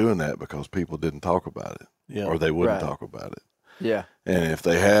successful doing that because people didn't talk about it, or they wouldn't talk about it. Yeah. And if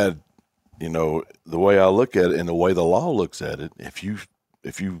they had, the way I look at it and the way the law looks at it, if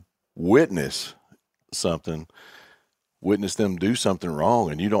you witness something, witness them do something wrong,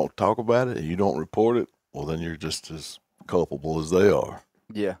 and you don't talk about it and you don't report it, well, then you're just as culpable as they are.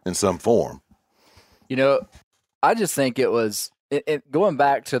 Yeah. In some form. I just think it was going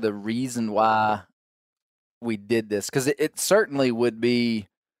back to the reason why we did this, because it certainly would be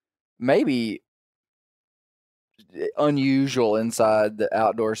maybe unusual inside the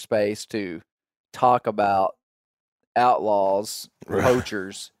outdoor space to talk about outlaws,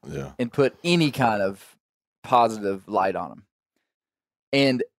 poachers, and put any kind of positive light on them.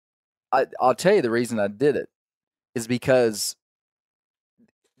 And I'll tell you the reason I did it is because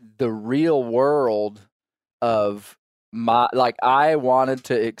the real world of I wanted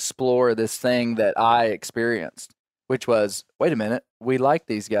to explore this thing that I experienced, which was, wait a minute, we like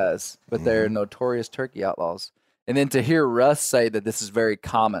these guys, but they're notorious turkey outlaws. And then to hear Russ say that this is very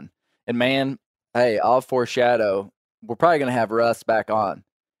common. And man, hey, I'll foreshadow, we're probably going to have Russ back on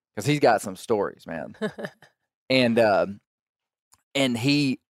because he's got some stories, man. And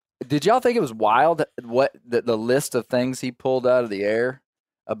did y'all think it was wild what the list of things he pulled out of the air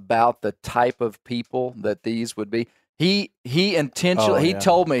about the type of people that these would be? He intentionally, he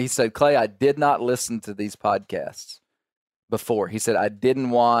told me, he said, Clay, I did not listen to these podcasts before. He said, I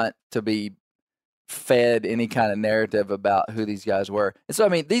didn't want to be fed any kind of narrative about who these guys were. And so, I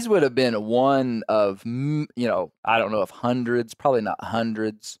mean, these would have been one of, I don't know if hundreds, probably not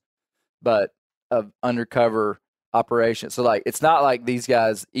hundreds, but of undercover operations. So like, it's not like these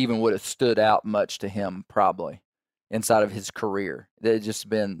guys even would have stood out much to him probably inside of his career. They'd just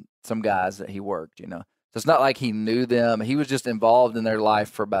been some guys that he worked, So it's not like he knew them. He was just involved in their life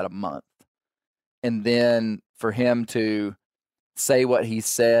for about a month. And then for him to say what he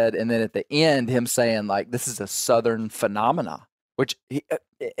said, and then at the end, him saying, like, this is a Southern phenomena, which,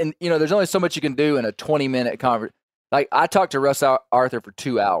 there's only so much you can do in a 20-minute conversation. Like, I talked to Russ Arthur for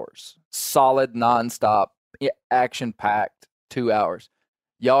 2 hours, solid, nonstop, action-packed 2 hours.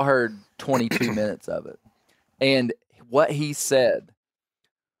 Y'all heard 22 minutes of it. And what he said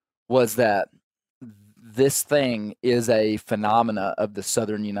was that this thing is a phenomena of the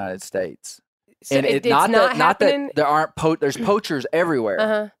Southern United States. So and it's not that there aren't there's poachers everywhere.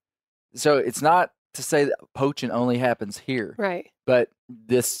 Uh-huh. So it's not to say that poaching only happens here. Right. But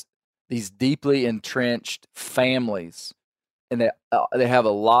these deeply entrenched families, and they have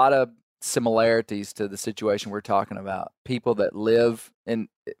a lot of similarities to the situation we're talking about. People that live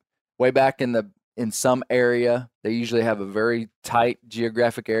way back in some area, they usually have a very tight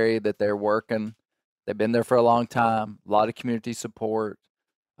geographic area that they're working. They've been there for a long time. A lot of community support.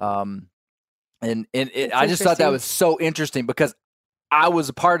 I just thought that was so interesting because I was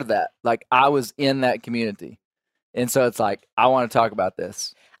a part of that. Like, I was in that community. And so it's like, I want to talk about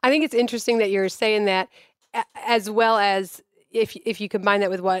this. I think it's interesting that you're saying that, as well as if you combine that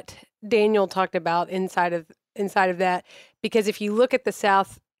with what Daniel talked about inside of that, because if you look at the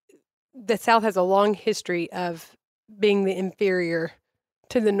South has a long history of being the inferior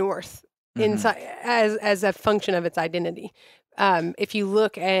to the North inside as a function of its identity. If you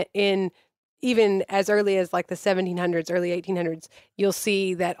look at even as early as like the 1700s, early 1800s, you'll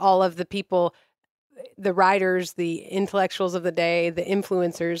see that all of the people, the writers, the intellectuals of the day, the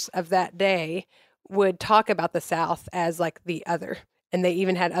influencers of that day would talk about the South as like the other. And they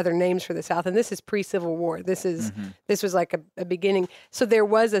even had other names for the South. And this is pre-Civil War. This was like a beginning. So there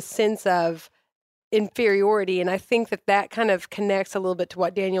was a sense of inferiority. And I think that kind of connects a little bit to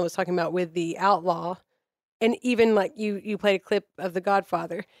what Daniel was talking about with the outlaw. And even like you played a clip of The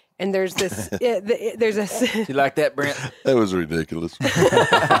Godfather, and there's this, there's a. You like that, Brent? That was ridiculous.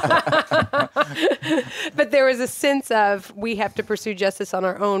 But there was a sense of we have to pursue justice on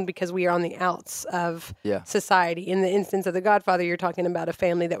our own because we are on the outs of society. In the instance of The Godfather, you're talking about a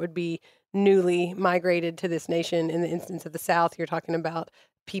family that would be newly migrated to this nation. In the instance of the South, you're talking about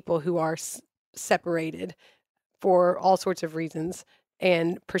people who are separated for all sorts of reasons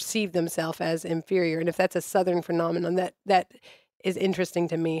and perceive themselves as inferior. And if that's a Southern phenomenon, that is interesting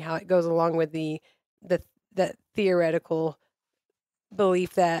to me, how it goes along with the theoretical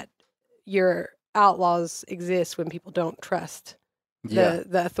belief that your outlaws exist when people don't trust the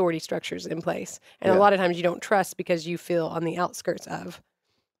authority structures in place. And a lot of times you don't trust because you feel on the outskirts of.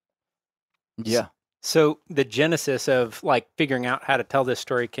 Yeah. So the genesis of like figuring out how to tell this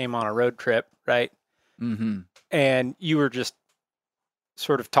story came on a road trip, right? Mm-hmm. And you were just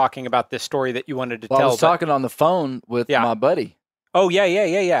sort of talking about this story that you wanted to tell. I was talking on the phone with my buddy. Oh,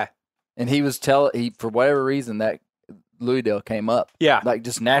 yeah. And he was for whatever reason, that Louisdale came up. Yeah. Like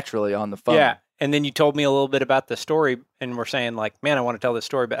just naturally on the phone. Yeah. And then you told me a little bit about the story, and we're saying like, man, I want to tell this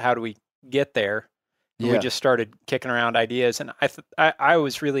story, but how do we get there? And we just started kicking around ideas. And I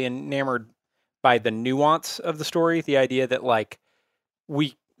was really enamored by the nuance of the story, the idea that like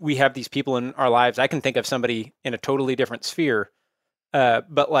we have these people in our lives. I can think of somebody in a totally different sphere,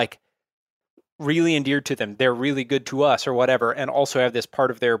 but like really endeared to them. They're really good to us or whatever, and also have this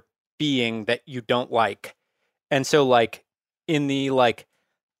part of their being that you don't like. And so like in the like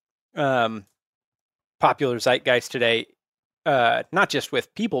popular zeitgeist today, not just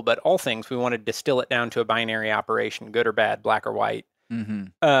with people, but all things, we want to distill it down to a binary operation, good or bad, black or white.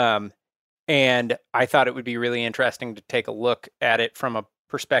 Mm-hmm. And I thought it would be really interesting to take a look at it from a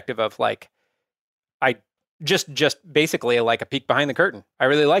perspective of like, I just basically like a peek behind the curtain. I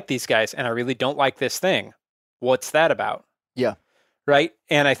really like these guys and I really don't like this thing. What's that about? Yeah. Right.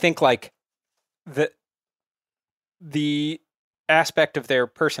 And I think like the aspect of their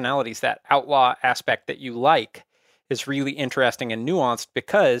personalities, that outlaw aspect that you like, is really interesting and nuanced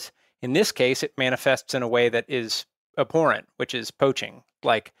because in this case, it manifests in a way that is abhorrent, which is poaching.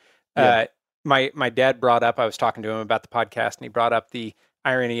 Like, my dad brought up, I was talking to him about the podcast, and he brought up the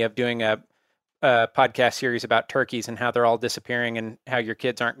irony of doing a podcast series about turkeys and how they're all disappearing and how your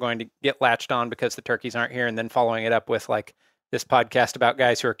kids aren't going to get latched on because the turkeys aren't here, and then following it up with like this podcast about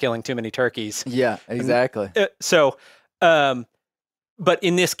guys who are killing too many turkeys. Yeah, exactly. But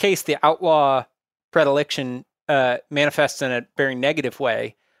in this case, the outlaw predilection manifests in a very negative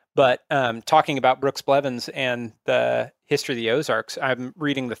way. But talking about Brooks Blevins and the history of the Ozarks, I'm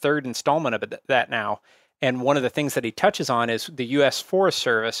reading the third installment of that now. And one of the things that he touches on is the U.S. Forest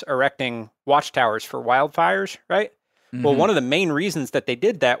Service erecting watchtowers for wildfires, right? Mm-hmm. Well, one of the main reasons that they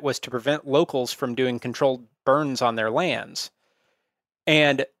did that was to prevent locals from doing controlled burns on their lands.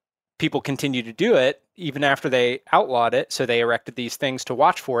 And people continued to do it even after they outlawed it. So they erected these things to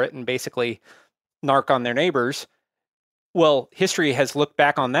watch for it and basically narc on their neighbors. Well, history has looked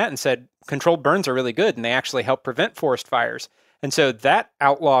back on that and said controlled burns are really good and they actually help prevent forest fires. And so that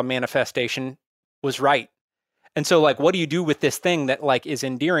outlaw manifestation was right. And so like, what do you do with this thing that like is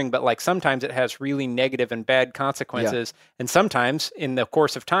endearing, but like sometimes it has really negative and bad consequences. Yeah. And sometimes in the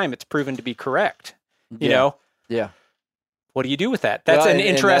course of time, it's proven to be correct, you know? Yeah. What do you do with that? That's an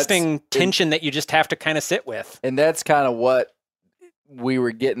interesting tension that you just have to kind of sit with. And that's kind of what we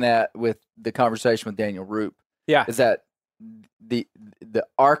were getting at with the conversation with Daniel Roop. Yeah. Is that the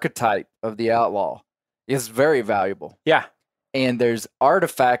archetype of the outlaw is very valuable. Yeah. And there's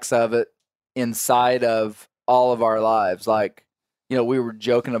artifacts of it inside of all of our lives. Like, you know, we were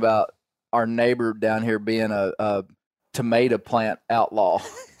joking about our neighbor down here being a tomato plant outlaw.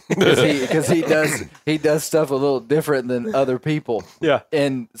 because he does stuff a little different than other people. Yeah.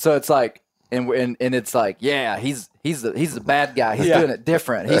 And so it's like, and it's like, yeah, he's the bad guy. He's doing it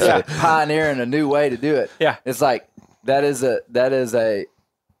different. He's pioneering a new way to do it. Yeah. It's like that is a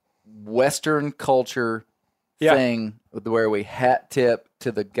Western culture thing where we hat tip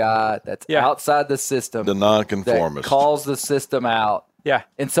to the guy that's outside the system, the nonconformist that calls the system out. Yeah.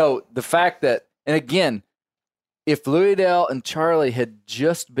 And so the fact that, and again, if Louisdale and Charlie had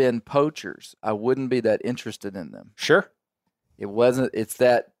just been poachers, I wouldn't be that interested in them. Sure. It wasn't. It's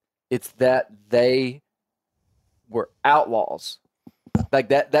that they were outlaws. Like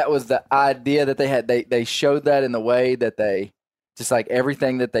that was the idea that they had. They showed that in the way that they, just like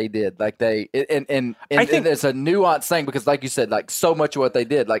everything that they did. Like I think it's a nuanced thing because, like you said, like so much of what they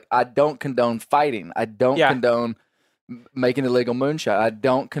did. Like I don't condone fighting. I don't condone making illegal moonshine. I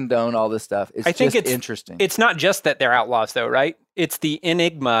don't condone all this stuff. I think it's interesting. It's not just that they're outlaws, though, right? It's the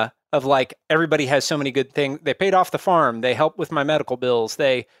enigma of like everybody has so many good things. They paid off the farm. They helped with my medical bills.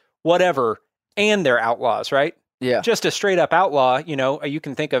 They whatever, and they're outlaws, right? Yeah. Just a straight up outlaw. You know, you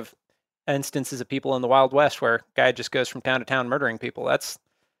can think of instances of people in the Wild West where a guy just goes from town to town murdering people.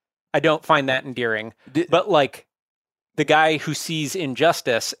 I don't find that endearing. But like the guy who sees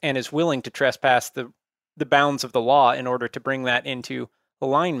injustice and is willing to trespass the bounds of the law in order to bring that into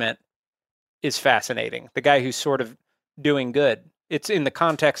alignment is fascinating. The guy who's sort of doing good. It's in the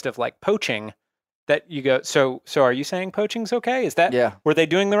context of like poaching that you go, so are you saying poaching's okay? Is that, were they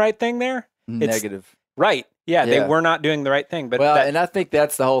doing the right thing there? Negative. Right. Yeah, they were not doing the right thing. But and I think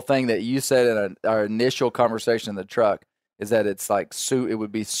that's the whole thing that you said in our initial conversation in the truck is that it's like, it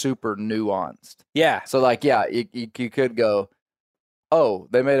would be super nuanced. Yeah. So like, you could go, oh,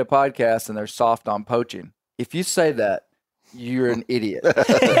 they made a podcast and they're soft on poaching. If you say that, you're an idiot.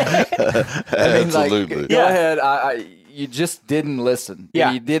 Absolutely. Like, go ahead. You just didn't listen.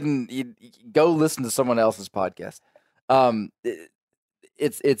 Yeah. You go listen to someone else's podcast.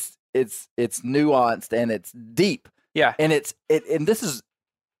 It's nuanced and it's deep. Yeah. And and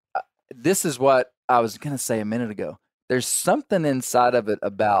this is what I was going to say a minute ago. There's something inside of it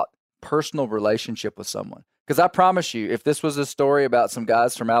about personal relationship with someone. Because I promise you, if this was a story about some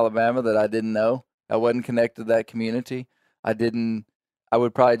guys from Alabama that I didn't know, I wasn't connected to that community, I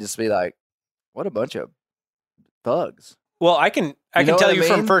would probably just be like, what a bunch of thugs. Well, I can tell you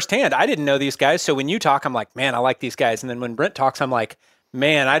from firsthand, I didn't know these guys. So when you talk, I'm like, man, I like these guys. And then when Brent talks, I'm like,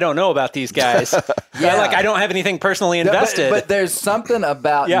 man, I don't know about these guys. I don't have anything personally invested. But there's something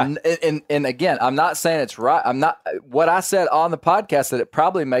about, and again, I'm not saying it's right. I'm not, what I said on the podcast that it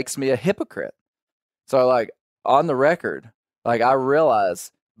probably makes me a hypocrite. So like on the record, like I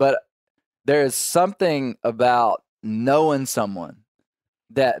realize, but there is something about knowing someone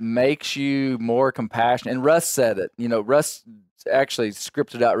that makes you more compassionate. And Russ said it, Russ actually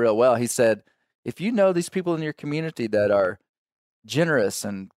scripted out real well. He said, if you know these people in your community that are generous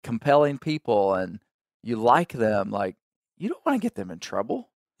and compelling people and you like them, like you don't want to get them in trouble.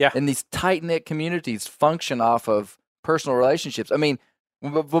 Yeah. And these tight-knit communities function off of personal relationships. I mean,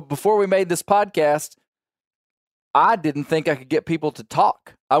 before we made this podcast, I didn't think I could get people to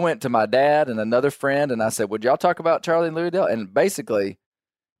talk. I went to my dad and another friend and I said, would y'all talk about Charlie and Louisdale? And basically,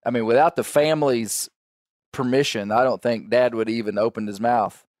 I mean, without the family's permission, I don't think Dad would even open his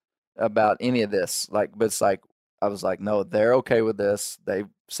mouth about any of this. But it's like, I was like, no, they're okay with this. They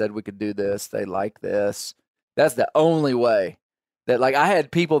said we could do this. They like this. That's the only way that, like, I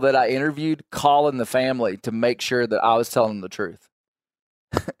had people that I interviewed calling the family to make sure that I was telling them the truth.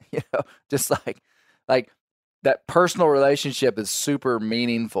 Just like that personal relationship is super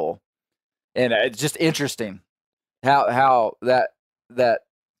meaningful. And it's just interesting how that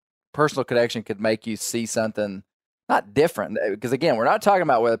personal connection could make you see something not different. Because again, we're not talking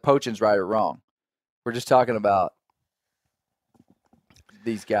about whether poaching's right or wrong. We're just talking about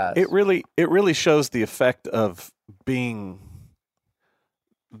these guys. It really shows the effect of being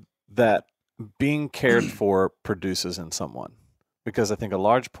cared for produces in someone. Because I think a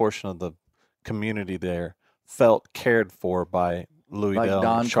large portion of the community there felt cared for by Louisdale. Like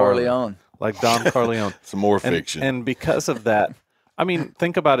Don Corleone. Like Don Corleone. Some more fiction. And because of that, I mean,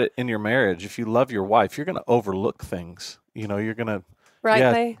 think about it in your marriage. If you love your wife, you're going to overlook things. You're going to...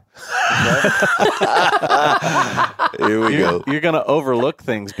 Right, Here we go. You're going to overlook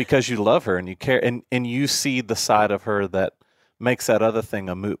things because you love her and you care, and you see the side of her that makes that other thing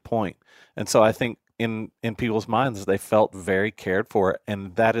a moot point. And so I think in people's minds, they felt very cared for,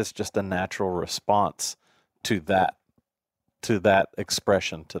 and that is just a natural response to that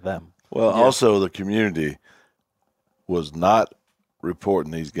expression to them. Well, also the community was not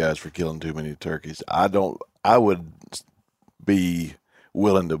reporting these guys for killing too many turkeys. I would be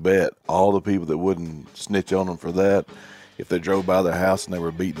willing to bet all the people that wouldn't snitch on them for that, if they drove by their house and they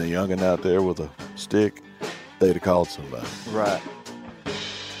were beating a youngin' out there with a stick, they'd have called somebody. Right.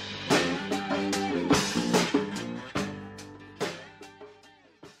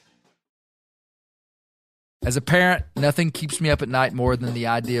 As a parent, nothing keeps me up at night more than the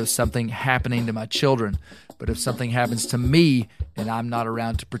idea of something happening to my children. But if something happens to me and I'm not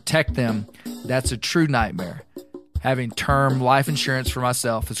around to protect them, that's a true nightmare. Having term life insurance for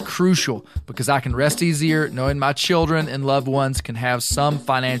myself is crucial because I can rest easier knowing my children and loved ones can have some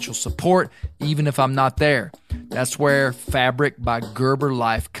financial support even if I'm not there. That's where Fabric by Gerber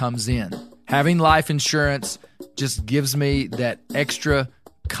Life comes in. Having life insurance just gives me that extra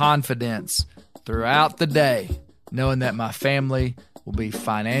confidence throughout the day, knowing that my family will be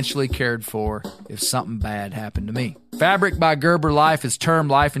financially cared for if something bad happened to me. Fabric by Gerber Life is term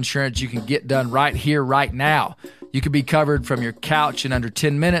life insurance you can get done right here, right now. You can be covered from your couch in under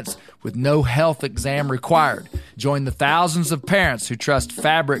 10 minutes with no health exam required. Join the thousands of parents who trust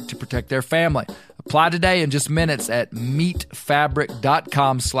Fabric to protect their family. Apply today in just minutes at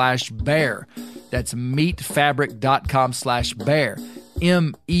meetfabric.com/bear. That's meetfabric.com/bear.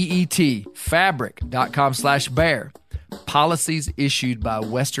 MEET, fabric.com/bear. Policies issued by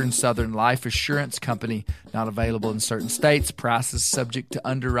Western Southern Life Assurance Company, not available in certain states. Prices subject to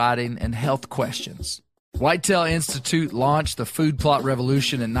underwriting and health questions. Whitetail Institute launched the food plot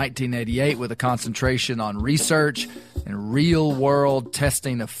revolution in 1988 with a concentration on research and real-world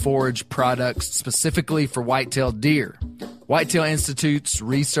testing of forage products specifically for whitetail deer. Whitetail Institute's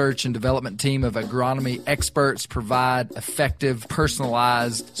research and development team of agronomy experts provide effective,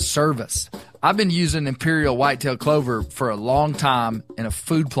 personalized service. I've been using Imperial Whitetail Clover for a long time in a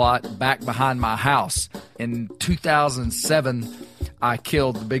food plot back behind my house. In 2007, I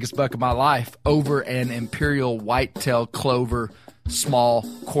killed the biggest buck of my life over an Imperial Whitetail Clover small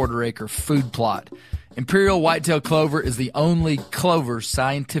quarter-acre food plot. Imperial Whitetail Clover is the only clover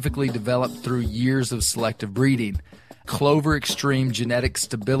scientifically developed through years of selective breeding. Clover Extreme genetic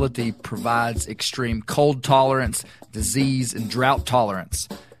stability provides extreme cold tolerance, disease, and drought tolerance.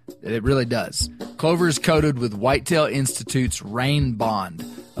 It really does. Clover is coated with Whitetail Institute's Rain Bond,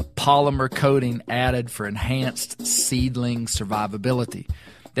 a polymer coating added for enhanced seedling survivability.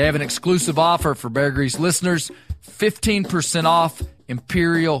 They have an exclusive offer for Bear Grease listeners, 15% off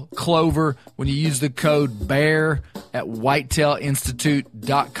Imperial Clover when you use the code BEAR at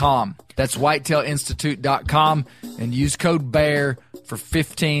whitetailinstitute.com. That's whitetailinstitute.com and use code BEAR for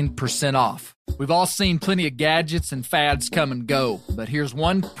 15% off. We've all seen plenty of gadgets and fads come and go, but here's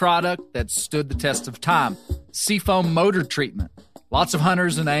one product that stood the test of time: Seafoam motor treatment. Lots of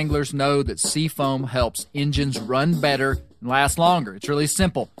hunters and anglers know that Seafoam helps engines run better and last longer. It's really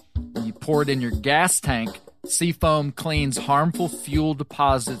simple. When you pour it in your gas tank, Seafoam cleans harmful fuel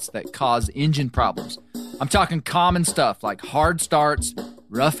deposits that cause engine problems. I'm talking common stuff like hard starts,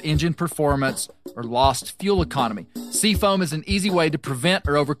 rough engine performance, or lost fuel economy. Seafoam is an easy way to prevent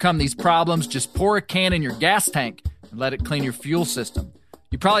or overcome these problems. Just pour a can in your gas tank and let it clean your fuel system.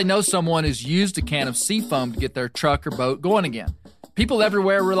 You probably know someone who's used a can of Seafoam to get their truck or boat going again. People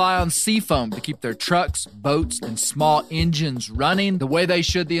everywhere rely on Seafoam to keep their trucks, boats, and small engines running the way they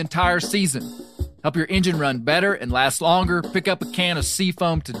should the entire season. Help your engine run better and last longer. Pick up a can of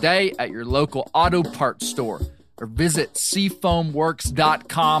Seafoam today at your local auto parts store or visit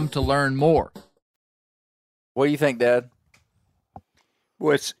seafoamworks.com to learn more. What do you think, Dad?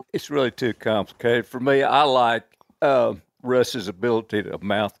 Well, it's really too complicated for me. I like Russ's ability to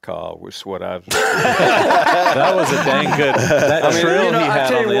mouth call was what I was. That was a dang good. That trill he had I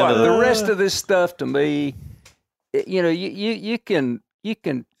tell on the you what, end of the rest of this stuff to me, you can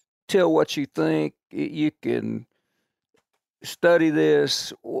tell what you think. You can study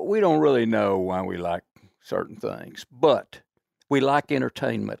this. We don't really know why we like certain things, but we like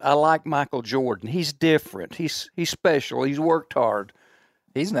entertainment. I like Michael Jordan. He's different. He's special. He's worked hard.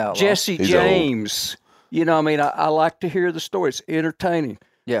 He's now Jesse James. Old. I like to hear the stories. Entertaining.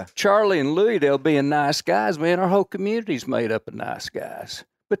 Yeah. Charlie and Louisdale being nice guys, man, our whole community's made up of nice guys.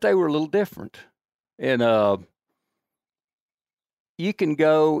 But they were a little different. And you can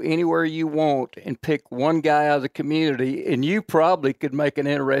go anywhere you want and pick one guy out of the community, and you probably could make an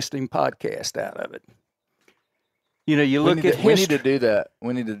interesting podcast out of it. You look at history. We need to do that.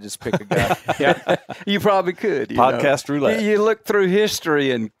 We need to just pick a guy. Yeah, you probably could. Podcast roulette. You look through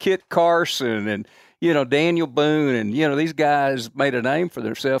history and Kit Carson and, Daniel Boone and, these guys made a name for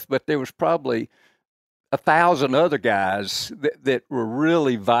themselves, but there was probably 1,000 other guys that were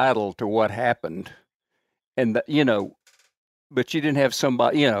really vital to what happened. And, but you didn't have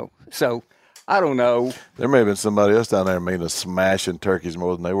somebody, so I don't know. There may have been somebody else down there meaning smashing turkeys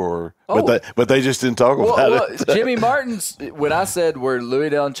more than they were, but they just didn't talk about it. Jimmy Martin's, when I said were Louis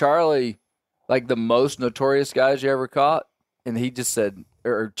Dale and Charlie like the most notorious guys you ever caught, and he just said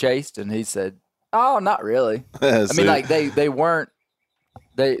or chased, and he said, "Oh, not really." I mean, like they weren't.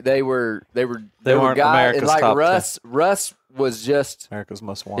 They were weren't guys, and America's like top Russ was just America's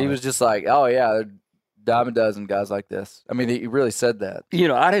Most Wanted. He was just like, oh yeah, dime a dozen guys like this. I mean, he really said that. You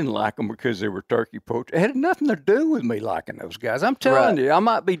know, I didn't like them because they were turkey poachers. It had nothing to do with me liking those guys. I'm telling you, I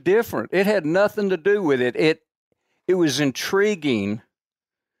might be different. It had nothing to do with it. It was intriguing.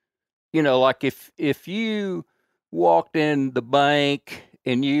 You know, like if you walked in the bank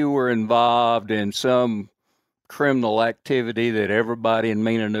and you were involved in some criminal activity that everybody in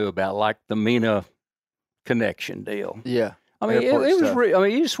Mena knew about, like the Mena connection deal. Yeah. I mean, it was I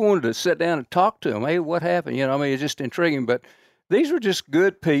mean, you just wanted to sit down and talk to them. Hey, what happened? You know, I mean, it's just intriguing. But these were just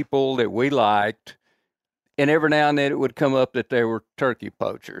good people that we liked. And every now and then it would come up that they were turkey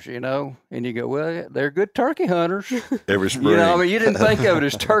poachers, you know? And you go, well, they're good turkey hunters. Every spring. You know, I mean, you didn't think of it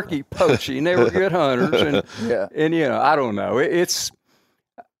as turkey poaching. They were good hunters. And you know, I don't know. It's,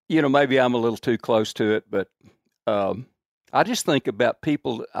 you know, maybe I'm a little too close to it, but I just think about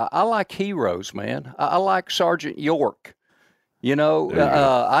people. I like heroes, man. I like Sergeant York. You know,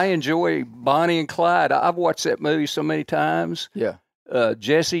 I enjoy Bonnie and Clyde. I've watched that movie so many times. Yeah.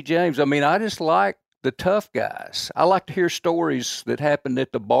 Jesse James. I mean, I just like the tough guys. I like to hear stories that happened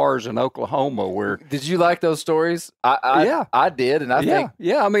at the bars in Oklahoma where. Did you like those stories? I did. And I think.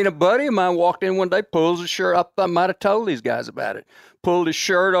 Yeah. I mean, a buddy of mine walked in one day, pulls his shirt up. I might have told these guys about it. Pulled his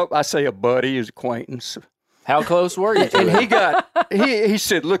shirt up. I say a buddy, his acquaintance. How close were you to and it? he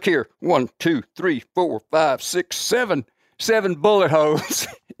said, look here, 1, 2, 3, 4, 5, 6, 7 bullet holes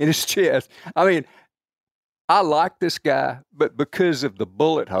in his chest. I mean, I like this guy, but because of the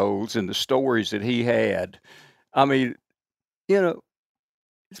bullet holes and the stories that he had, I mean, you know,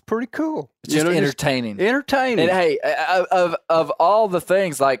 it's pretty cool. It's just entertaining. Entertaining. And hey, of all the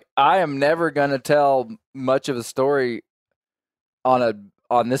things, like I am never going to tell much of a story on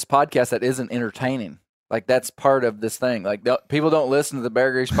this podcast that isn't entertaining. Like that's part of this thing. Like people don't listen to the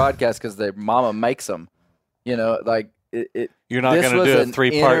Bear Grease podcast because their mama makes them. You know, like it. You're not going to do a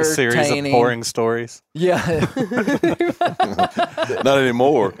 3-part series of boring stories. Yeah, not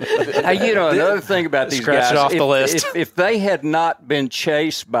anymore. Hey, you know, another thing about these Scratch guys, it off the list. If they had not been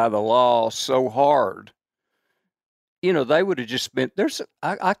chased by the law so hard, you know, they would have just been.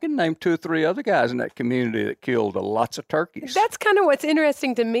 I can name 2 or 3 other guys in that community that killed lots of turkeys. That's kind of what's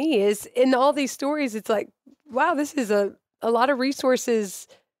interesting to me is in all these stories, it's like, wow, this is a lot of resources.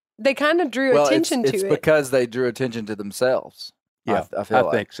 They kind of drew attention to it. It's because they drew attention to themselves. Yeah, I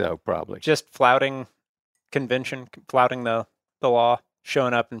think so, probably. Just flouting convention, flouting the law,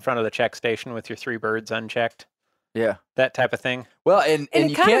 showing up in front of the check station with your 3 birds unchecked. Yeah. That type of thing. Well, and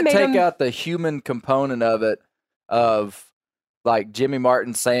you can't take out the human component of it, of like Jimmy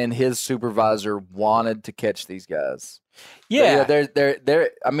Martin saying his supervisor wanted to catch these guys. Yeah. They're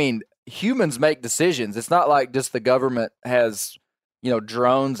I mean, humans make decisions. It's not like just the government has, you know,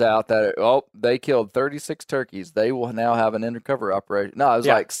 drones out that, they killed 36 turkeys. They will now have an undercover operation. No, it was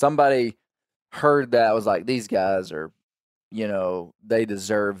like somebody heard that, was like, these guys are, you know, they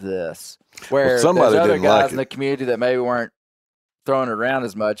deserve this. Where somebody there's other didn't guys like in the community that maybe weren't throwing it around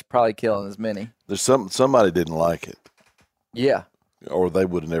as much, probably killing as many. There's somebody didn't like it. Yeah. Or they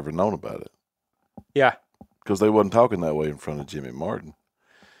would have never known about it. Yeah. Because they wasn't talking that way in front of Jimmy Martin.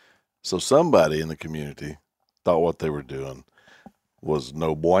 So somebody in the community thought what they were doing was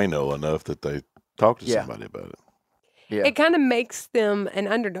no bueno enough that they talked to somebody about it. Yeah. It kind of makes them an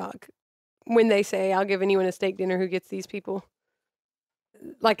underdog when they say, I'll give anyone a steak dinner who gets these people.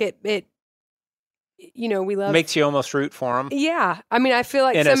 Like it you know, we love... Makes you almost root for them. Yeah. I mean, I feel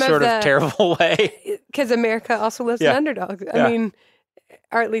like in some a sort of terrible way. Because America also loves an underdog. I mean,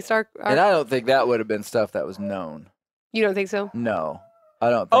 or at least our... And I don't think that would have been stuff that was known. You don't think so? No.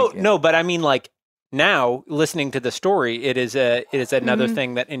 I don't think no, but I mean, like, now, listening to the story, it is another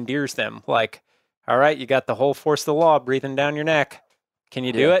thing that endears them. Like, all right, you got the whole force of the law breathing down your neck. Can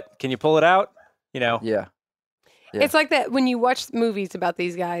you do it? Can you pull it out? You know? Yeah. It's like that when you watch movies about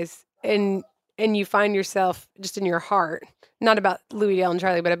these guys and you find yourself just in your heart, not about Louis Dale and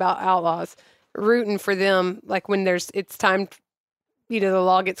Charlie, but about outlaws, rooting for them. Like when it's time, you know, the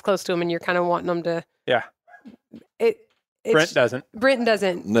law gets close to them and you're kind of wanting them to. Yeah. Brent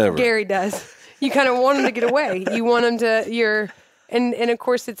doesn't. Never. Gary does. You kind of want them to get away. You want them to, and of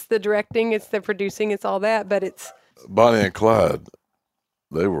course it's the directing, it's the producing, it's all that, but it's. Bonnie and Clyde,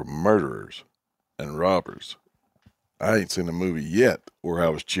 they were murderers and robbers. I ain't seen a movie yet where I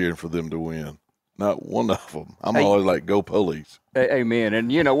was cheering for them to win. Not one of them. I'm always like, go police. Amen.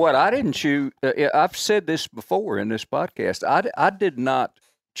 And you know what? I didn't choose. I've said this before in this podcast. I did not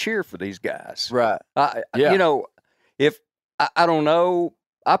cheer for these guys. Right. You know, if I don't know,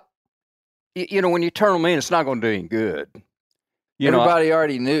 you know, when you turn them in, it's not going to do any good. Everybody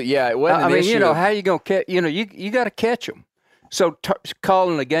already knew. Yeah, it wasn't. I mean, issue. You know, how you going to catch? You know, you got to catch them. So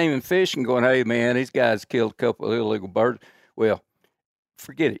calling a game and fish and going, hey man, these guys killed a couple of illegal birds. Well,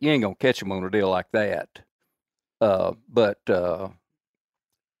 forget it. You ain't gonna catch them on a deal like that. But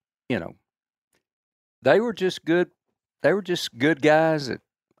you know, they were just good. They were just good guys that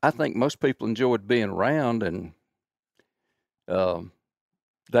I think most people enjoyed being around, and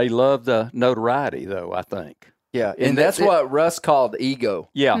they loved the notoriety, though. I think. Yeah, and that's what Russ called ego.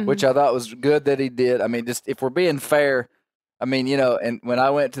 Yeah, which I thought was good that he did. I mean, just if we're being fair. I mean, you know, and when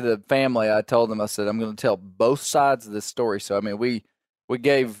I went to the family, I told them, I said, I'm going to tell both sides of this story. So, I mean, we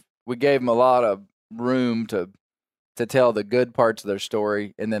gave them a lot of room to tell the good parts of their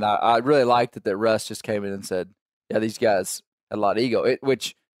story. And then I really liked it that Russ just came in and said, yeah, these guys had a lot of ego,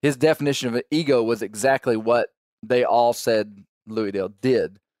 which his definition of ego was exactly what they all said Louisdale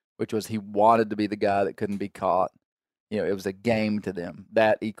did, which was he wanted to be the guy that couldn't be caught. You know, it was a game to them.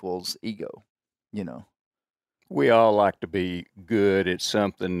 That equals ego, you know. We all like to be good at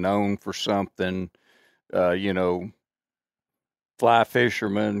something, known for something, you know, fly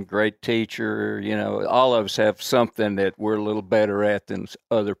fisherman, great teacher, you know, all of us have something that we're a little better at than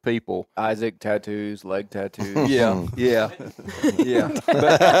other people. Isaac, tattoos, leg tattoos. Yeah. You haven't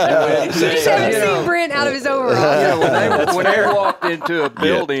seen Brent out of his overalls. Yeah, when they walked into a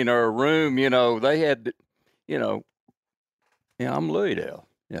building or a room, you know, they had, you know, I'm Louisdale.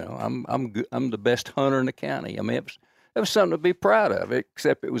 You know, I'm the best hunter in the county. I mean, it was something to be proud of,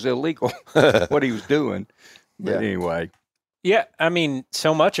 except it was illegal what he was doing. But anyway. Yeah, I mean,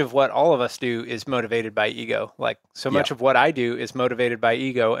 so much of what all of us do is motivated by ego. Like, so much of what I do is motivated by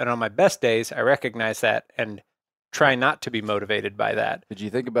ego. And on my best days, I recognize that and try not to be motivated by that. Did you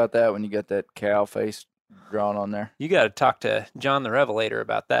think about that when you got that cow face drawn on there? You got to talk to John the Revelator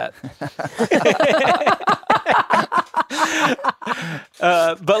about that.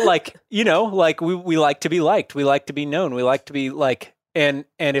 But like, you know, like we like to be liked. We like to be known. We like to be like, and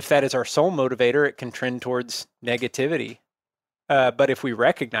if that is our sole motivator, it can trend towards negativity. But if we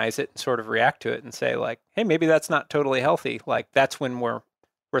recognize it and sort of react to it and say like, hey, maybe that's not totally healthy. Like that's when we're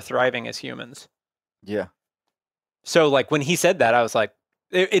thriving as humans. Yeah. So like when he said that, I was like,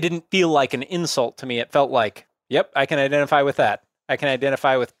 it didn't feel like an insult to me. It felt like, yep, I can identify with that. I can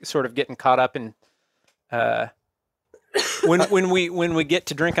identify with sort of getting caught up in, when we get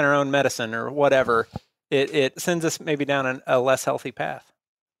to drinking our own medicine or whatever, it sends us maybe down a less healthy path.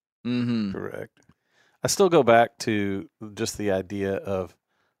 Mm-hmm. Correct. I still go back to just the idea of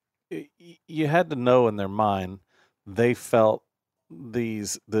you had to know in their mind they felt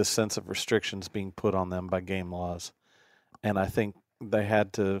this sense of restrictions being put on them by game laws, and I think they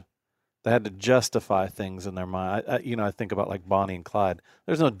had to justify things in their mind. I think about like Bonnie and Clyde.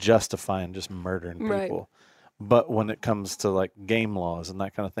 There's no justifying just murdering people. Right. But when it comes to like game laws and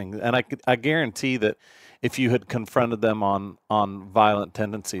that kind of thing, and I guarantee that if you had confronted them on violent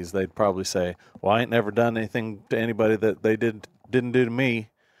tendencies, they'd probably say, well, I ain't never done anything to anybody that they didn't do to me.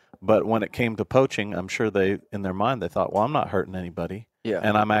 But when it came to poaching, I'm sure in their mind, they thought, well, I'm not hurting anybody. Yeah.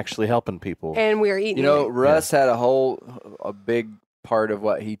 And I'm actually helping people. And we're eating. You know, Russ had a big part of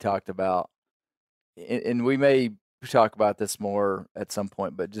what he talked about. And we may talk about this more at some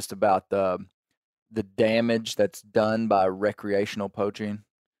point, but just about the damage that's done by recreational poaching.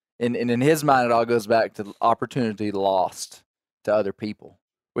 And in his mind, it all goes back to opportunity lost to other people,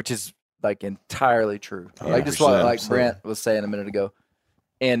 which is like entirely true. Like just what like Brent was saying a minute ago.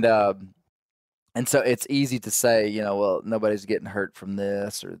 And so it's easy to say, you know, well, nobody's getting hurt from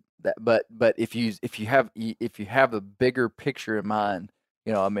this or that. But if you have a bigger picture in mind,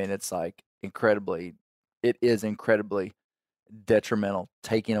 you know, I mean, it is incredibly detrimental,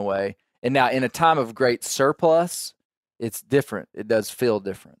 taking away. And now in a time of great surplus, it's different. It does feel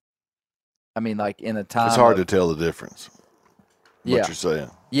different. I mean, like in a time, it's hard to tell the difference. What you're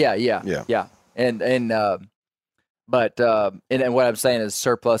saying? Yeah. And what I'm saying is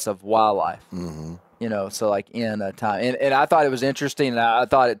surplus of wildlife. Mm-hmm. You know, so like in a time, and I thought it was interesting, and I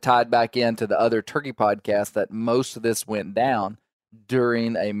thought it tied back into the other turkey podcast that most of this went down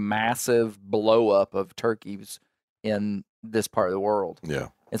during a massive blow up of turkeys in this part of the world. Yeah.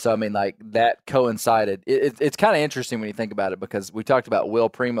 And so, I mean, like that coincided. It's kind of interesting when you think about it, because we talked about Will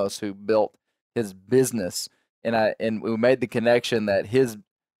Primos, who built his business, and we made the connection that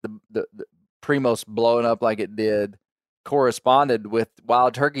the Primos blowing up like it did corresponded with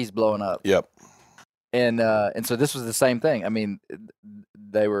wild turkeys blowing up. Yep. And so this was the same thing. I mean,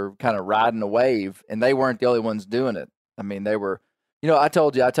 they were kind of riding a wave, and they weren't the only ones doing it. I mean, they were, I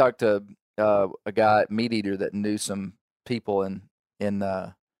told you, I talked to a guy at Meat Eater that knew some people in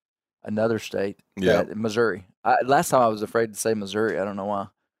another state, Missouri. Last time I was afraid to say Missouri. I don't know why.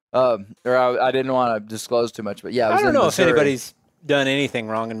 I didn't want to disclose too much, but yeah, I don't know if anybody's done anything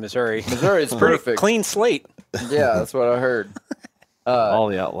wrong in Missouri. Missouri is perfect. Clean slate. Yeah, that's what I heard. All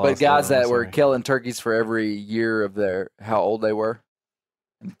the outlaws. But guys that were killing turkeys for every year of how old they were,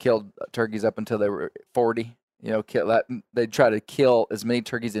 and killed turkeys up until they were 40. They'd try to kill as many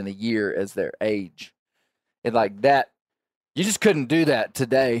turkeys in a year as their age. And like that, you just couldn't do that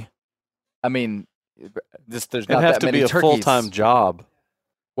today. I mean, there's not that many turkeys. It'd have to be a full-time job.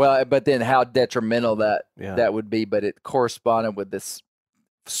 Well, but then how detrimental that would be. But it corresponded with this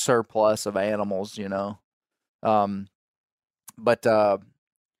surplus of animals, But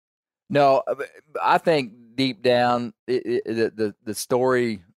no, I think deep down, the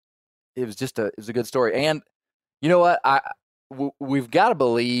story, it was a good story. And you know what? We've got to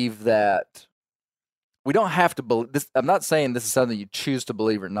believe that we don't have to believe this. I'm not saying this is something you choose to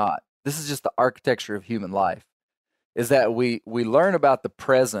believe or not. This is just the architecture of human life, is that we learn about the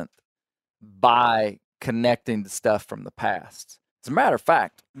present by connecting the stuff from the past. As a matter of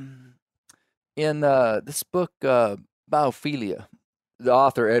fact, in this book, Biophilia, the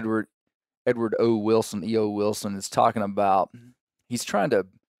author Edward O. Wilson, E.O. Wilson, is talking about, he's talking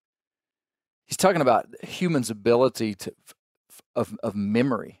about humans' ability of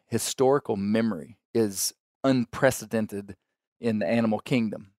memory. Historical memory is unprecedented in the animal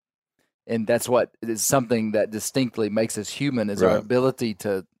kingdom. And that's what is something that distinctly makes us human, is our ability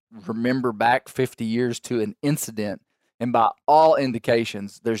to remember back 50 years to an incident. And by all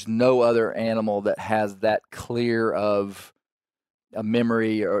indications, there's no other animal that has that clear of a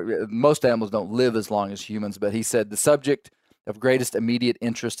memory, or most animals don't live as long as humans. But he said the subject of greatest immediate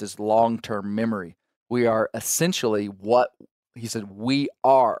interest is long-term memory. We are essentially what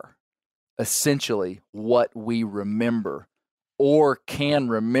we remember or can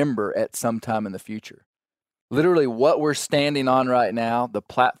remember at some time in the future. Literally what we're standing on right now, the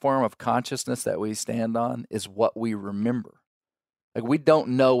platform of consciousness that we stand on, is what we remember. Like, we don't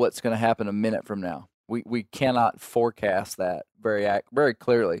know what's going to happen a minute from now. We cannot forecast that very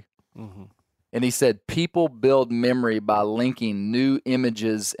clearly. Mm-hmm. And he said, people build memory by linking new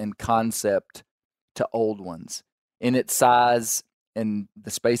images and concept to old ones. In its size and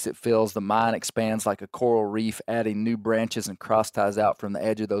the space it fills, the mind expands like a coral reef, adding new branches and cross ties out from the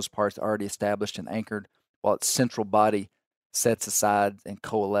edge of those parts already established and anchored, while its central body sets aside and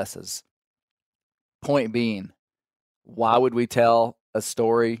coalesces. Point being, why would we tell a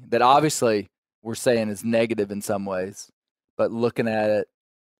story that obviously we're saying is negative in some ways, but looking at it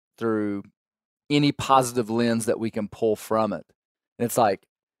through any positive lens that we can pull from it? And it's like,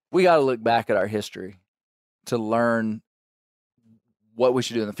 we got to look back at our history to learn what we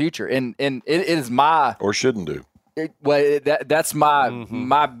should do in the future. And it is my... Or shouldn't do. That's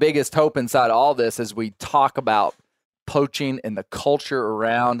my biggest hope inside all this, as we talk about poaching and the culture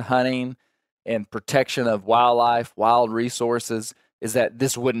around hunting and protection of wildlife, wild resources, is that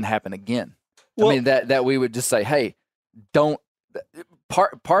this wouldn't happen again. Well, I mean, that we would just say, hey, don't...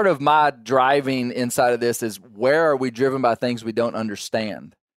 Part of my driving inside of this is, where are we driven by things we don't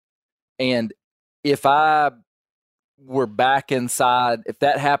understand? And if I were back inside, if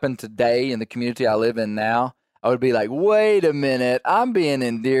that happened today in the community I live in now, I would be like, wait a minute, I'm being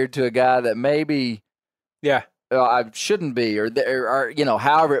endeared to a guy that maybe I shouldn't be, or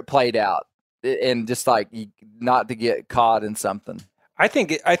however it played out, and just like not to get caught in something. I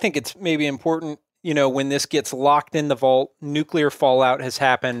think it's maybe important, when this gets locked in the vault, nuclear fallout has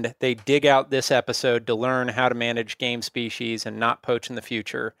happened. They dig out this episode to learn how to manage game species and not poach in the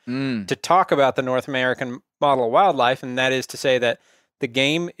future, to talk about the North American model of wildlife, and that is to say that the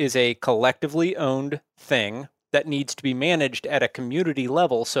game is a collectively owned thing that needs to be managed at a community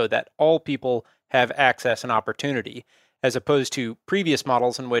level so that all people have access and opportunity, as opposed to previous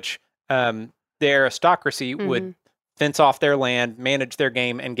models in which the aristocracy would fence off their land, manage their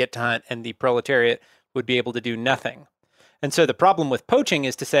game, and get to hunt, and the proletariat would be able to do nothing. And so the problem with poaching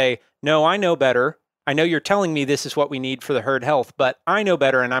is to say, no, I know better. I know you're telling me this is what we need for the herd health, but I know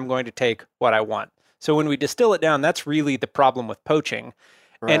better, and I'm going to take what I want. So when we distill it down, that's really the problem with poaching.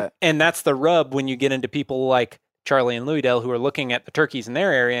 Right. And that's the rub when you get into people like Charlie and Louisdale, who are looking at the turkeys in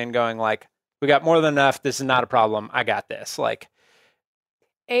their area and going like, we got more than enough. This is not a problem. I got this.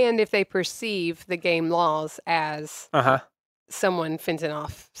 And if they perceive the game laws as someone fencing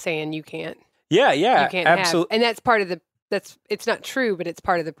off, saying you can't. Yeah, you can't absolutely. And that's part of it's not true, but it's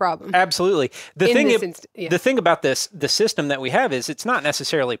part of the problem. Absolutely. The thing about the system that we have is it's not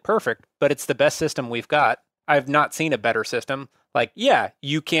necessarily perfect, but it's the best system we've got. I've not seen a better system. Like, yeah,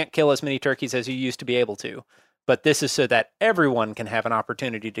 you can't kill as many turkeys as you used to be able to, but this is so that everyone can have an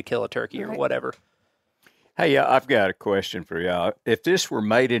opportunity to kill a turkey or whatever. Hey, I've got a question for y'all. If this were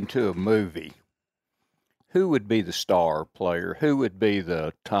made into a movie, who would be the star player? Who would be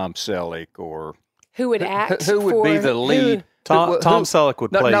the Tom Selleck, or who would act? Who would be the lead? Tom Selleck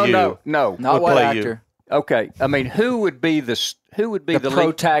would play you. No, not what actor. Okay, I mean, who would be the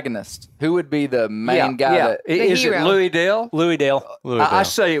protagonist? Who would be the main guy? Yeah. Is it Louis Dale? Louis Dale. I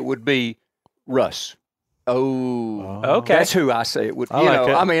say it would be Russ. Oh, okay. That's who I say it would.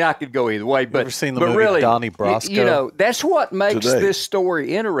 I mean, I could go either way, but ever seen the movie really, Donnie Brasco? That's what makes this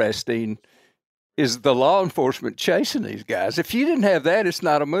story interesting. Is the law enforcement chasing these guys? If you didn't have that, it's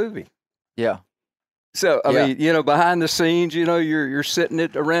not a movie. Yeah. So I mean, behind the scenes, you're sitting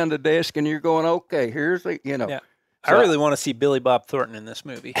around the desk and you're going, okay, here's the, Yeah. So I really want to see Billy Bob Thornton in this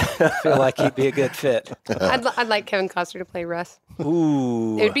movie. I feel like he'd be a good fit. I'd like Kevin Costner to play Russ.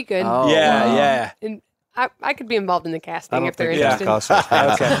 Ooh, it would be good. Oh, yeah. And I could be involved in the casting if they're interested.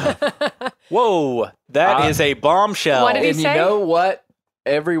 Okay. Whoa, that is a bombshell. What did he say? You know what?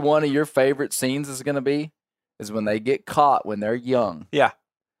 Every one of your favorite scenes is going to be is when they get caught when they're young. Yeah.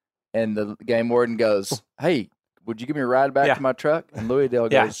 And the game warden goes, "Hey, would you give me a ride back to my truck?" And Louis Dale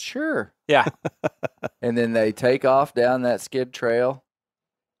goes, "Sure." Yeah. And then they take off down that skid trail.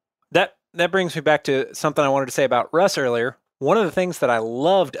 That brings me back to something I wanted to say about Russ earlier. One of the things that I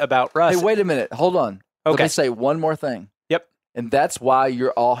loved about Russ. Hey, wait a minute. Hold on. Okay. Let me say one more thing. Yep. And that's why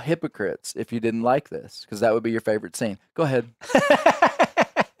you're all hypocrites if you didn't like this, because that would be your favorite scene. Go ahead.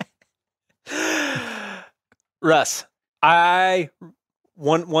 Russ,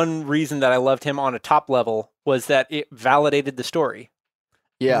 one reason that I loved him on a top level was that it validated the story.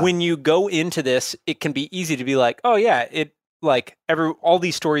 Yeah. When you go into this, it can be easy to be like, oh yeah, all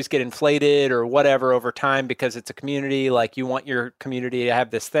these stories get inflated or whatever over time because it's a community, like you want your community to have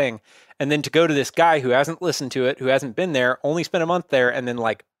this thing. And then to go to this guy who hasn't listened to it, who hasn't been there, only spent a month there, and then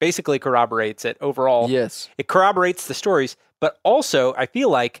like basically corroborates it overall. Yes. It corroborates the stories, but also I feel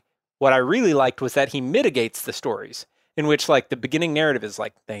like what I really liked was that he mitigates the stories, in which like the beginning narrative is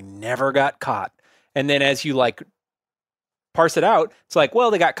like they never got caught. And then as you like parse it out, it's like, well,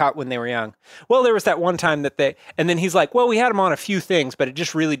 they got caught when they were young. Well, there was that one time that and then he's like, well, we had them on a few things, but it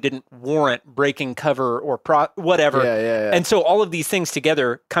just really didn't warrant breaking cover or whatever. Yeah. And so all of these things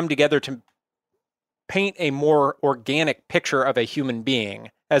come together to paint a more organic picture of a human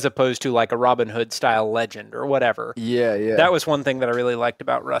being as opposed to like a Robin Hood style legend or whatever. Yeah. That was one thing that I really liked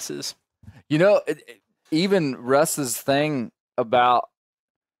about Russ's. Even Russ's thing about,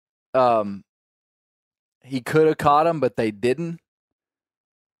 he could have caught him, but they didn't.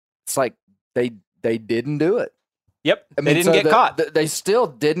 It's like they didn't do it. Yep, they didn't get caught. They still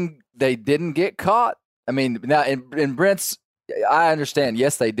didn't. They didn't get caught. I mean, now in Brent's, I understand.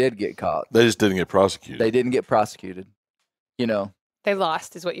 Yes, they did get caught. They just didn't get prosecuted. They didn't get prosecuted. They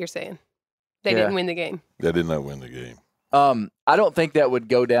lost, is what you're saying. They didn't win the game. They did not win the game. I don't think that would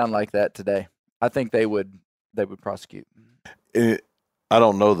go down like that today. I think they would prosecute. I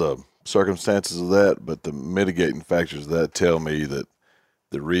don't know the circumstances of that, but the mitigating factors of that tell me that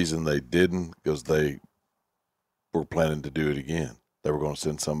the reason they didn't, because they were planning to do it again. They were going to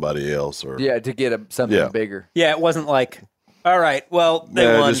send somebody else, or to get something bigger. Yeah, it wasn't like, all right, well,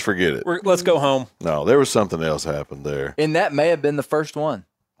 they won. Just forget it. Let's go home. No, there was something else happened there. And that may have been the first one.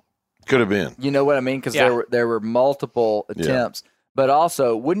 Could have been. You know what I mean? Because there were multiple attempts. But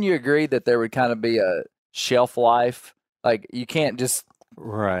also, wouldn't you agree that there would kind of be a shelf life? Like, you can't just...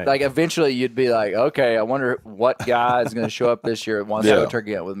 Right. Like, eventually you'd be like, okay, I wonder what guy is going to show up this year and wants to go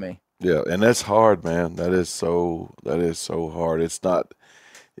turkey out with me. Yeah, and that's hard, man. That is so hard.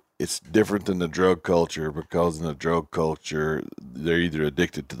 It's different than the drug culture, because in the drug culture, they're either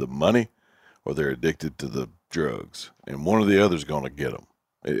addicted to the money or they're addicted to the drugs. And one or the other is going to get them.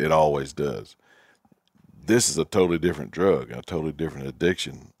 It always does. This is a totally different drug, a totally different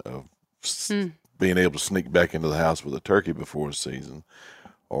addiction of being able to sneak back into the house with a turkey before the season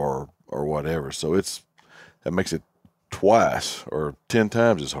or whatever. So that makes it twice or 10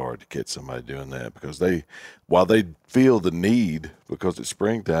 times as hard to catch somebody doing that, because while they feel the need because it's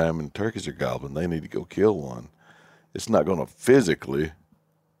springtime and turkeys are gobbling, they need to go kill one. It's not going to physically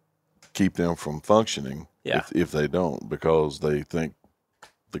keep them from functioning if they don't, because they think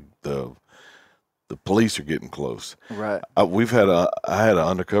the police are getting close. Right. I had an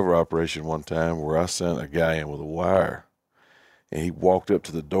undercover operation one time where I sent a guy in with a wire, And he walked up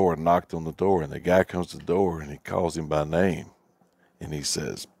to the door and knocked on the door, and the guy comes to the door, and he calls him by name. And he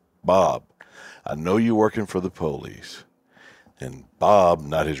says, Bob, I know you're working for the police. And Bob,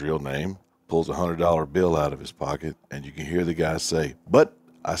 not his real name, pulls a $100 bill out of his pocket, and you can hear the guy say, but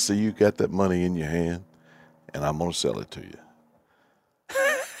I see you got that money in your hand, and I'm going to sell it to you.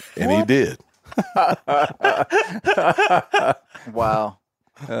 And he did. Wow.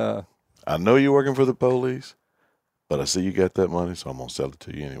 I know you're working for the police, but I see you got that money, so I'm going to sell it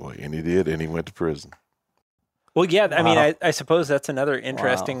to you anyway. And he did, and he went to prison. Well, yeah, I mean, I suppose that's another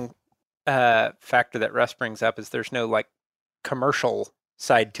interesting factor that Russ brings up is there's no, like, commercial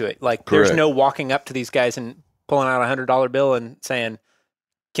side to it. Like, Correct. there's no walking up to these guys and pulling out a $100 bill and saying,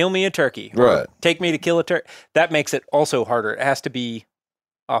 kill me a turkey. Or Right. take me to kill a turkey. That makes it also harder. It has to be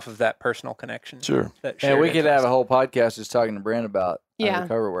off of that personal connection. Sure. That And shared we could interest. have a whole podcast just talking to Brent about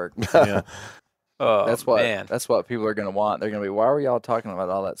undercover work. Yeah. Oh, That's what man. that's what people are going to want. They're going to be, why were y'all talking about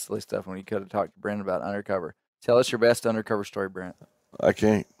all that silly stuff when you could have talked to Brent about undercover? Tell us your best undercover story, Brent. I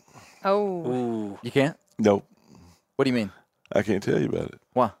can't. Oh, Ooh. You can't? Nope. What do you mean? I can't tell you about it.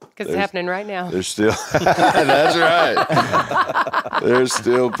 Why? because it's happening right now. There's still – that's right. There's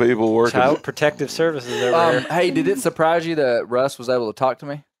still people working. Child Protective Services over here. Hey, did it surprise you that Russ was able to talk to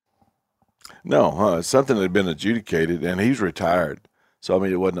me? No, it's something that had been adjudicated, and he's retired. So, I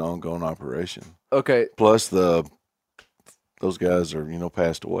mean, it wasn't an ongoing operation. Okay. Plus, those guys are,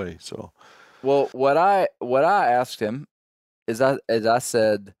 passed away. So, Well, what I asked him is I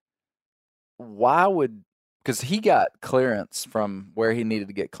said, why would, because he got clearance from where he needed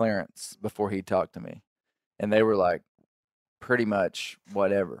to get clearance before he talked to me, and they were like, pretty much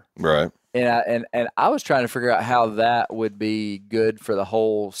whatever. right. And I was trying to figure out how that would be good for the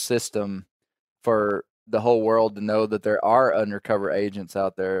whole system, for the whole world to know that there are undercover agents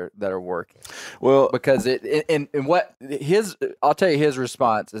out there that are working. Well, Because I'll tell you his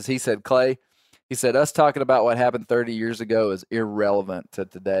response is he said, Clay, he said, us talking about what happened 30 years ago is irrelevant to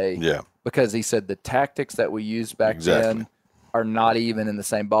today. yeah, Because he said the tactics that we used back Exactly. then are not even in the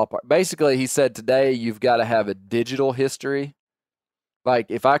same ballpark. Basically, he said today you've got to have a digital history. Like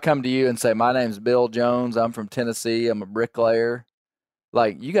if I come to you and say, my name's Bill Jones, I'm from Tennessee, I'm a bricklayer.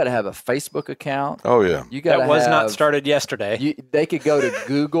 Like you got to have a Facebook account. oh, yeah. You got That was not started yesterday. They could go to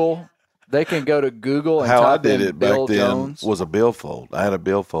Google. They can go to Google and How I type did in it back Bill then Jones. was a billfold. I had a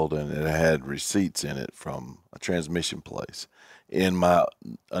billfold and it had receipts in it from a transmission place in my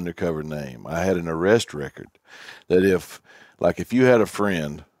undercover name. I had an arrest record that if you had a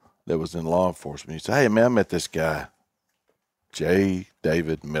friend that was in law enforcement, you say, hey, man, I met this guy, J.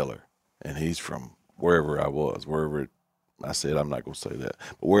 David Miller, and he's from wherever I was, wherever I said, I'm not going to say that,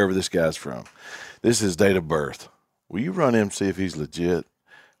 but wherever this guy's from. This is his date of birth. Will you run him and see if he's legit?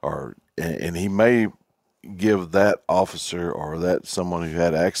 And he may give that officer or that someone who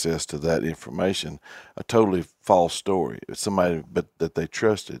had access to that information a totally false story. It's somebody that they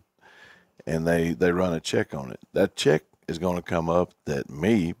trusted, and they run a check on it. That check is going to come up that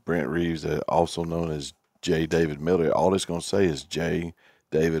me, Brent Reeves, also known as J. David Miller, all it's going to say is J.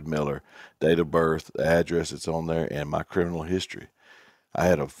 David Miller, date of birth, the address that's on there, and my criminal history. I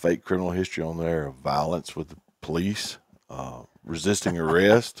had a fake criminal history on there of violence with the police, resisting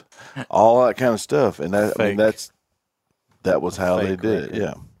arrest, all that kind of stuff. And that, I mean, that was how they did it.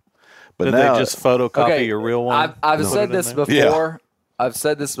 Yeah. But Did now they just photocopy your real one? I've said this before. Yeah. I've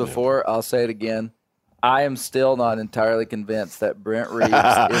said this before. I'll say it again. I am still not entirely convinced that Brent Reeves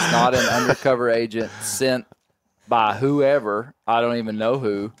is not an undercover agent sent by whoever, I don't even know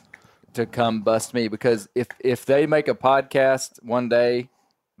who, to come bust me. Because if they make a podcast one day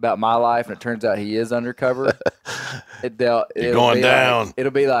about my life and it turns out he is undercover, it'll going be down. Like,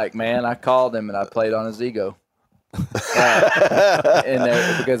 it'll be like, man, I called him and I played on his ego. Because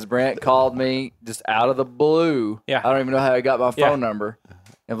Brent called me just out of the blue. Yeah. I don't even know how he got my phone number.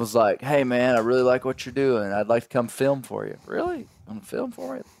 And was like, hey, man, I really like what you're doing. I'd like to come film for you. Really? I'm going to film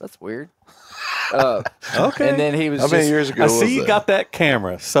for you? That's weird. Okay. And then he was How many just, years ago I was see you that? got that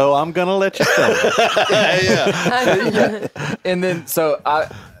camera, so I'm gonna let you film it. yeah. And then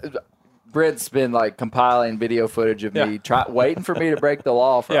Brent's been like compiling video footage of me waiting for me to break the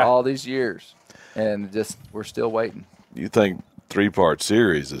law for all these years. And just we're still waiting. You think 3-part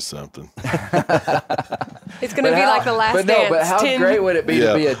series is something. It's going to be like the last dance. But how 10 great would it be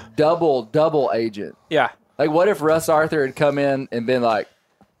to be a double agent? Yeah. Like, what if Russ Arthur had come in and been like,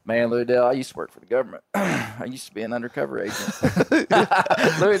 man, Louis Dell, I used to work for the government. I used to be an undercover agent.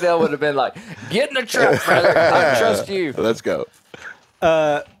 Louis Dell would have been like, get in the truck, brother. I trust you. Let's go.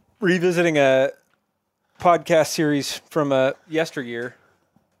 Revisiting a podcast series from yesteryear.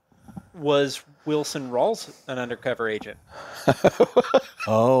 Was Wilson Rawls an undercover agent?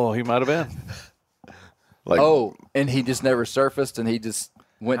 Oh, he might have been. And he just never surfaced, and he just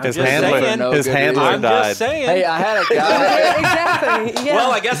went to his handler. His handler I'm died. just saying. Hey, I had a guy. Exactly. Yeah.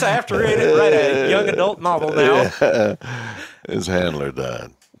 Well, I guess I have to write a young adult novel now. His handler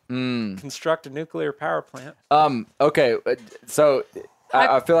died. Construct a nuclear power plant. Okay, so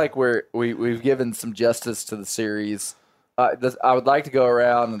I feel like we've given some justice to the series. I would like to go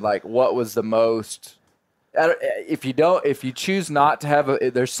around and what was the most. If you choose not to have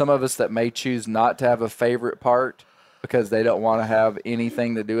there's some of us that may choose not to have a favorite part because they don't want to have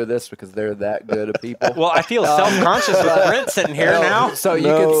anything to do with this because they're that good of people. Well, I feel self-conscious with Brent sitting here now. So you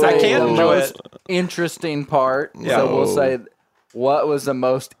could say I can't the enjoy most interesting part. Yeah. So we'll say, what was the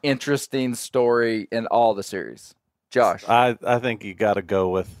most interesting story in all the series? Josh. I think you got to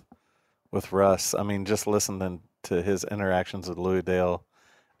go with Russ. I mean, just listening to his interactions with Louis Dale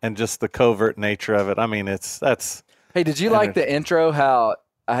and just the covert nature of it. I mean, that's. Hey, did you like the intro? How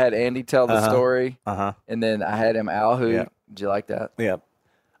I had Andy tell the story, and then I had him Al. Did you like that? Yeah.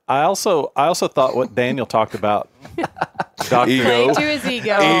 I also thought what Daniel talked about. Dr. Playing to his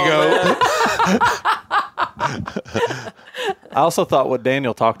ego. I also thought what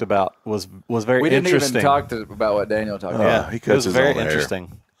Daniel talked about was very interesting. We didn't even talk about what Daniel talked about. Yeah, he it was his very own hair.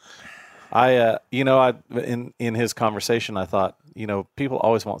 interesting. In his conversation, I thought, people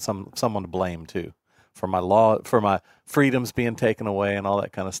always want someone to blame too for my freedoms being taken away and all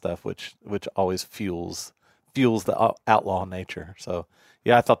that kind of stuff, which always fuels the outlaw nature. So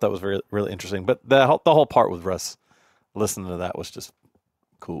yeah, I thought that was really interesting. But the whole part with Russ, listening to that was just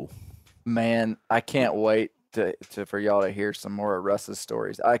cool. Man, I can't wait for y'all to hear some more of Russ's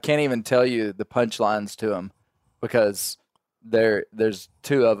stories. I can't even tell you the punchlines to him because there's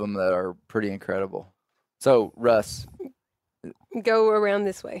two of them that are pretty incredible. So Russ, Go around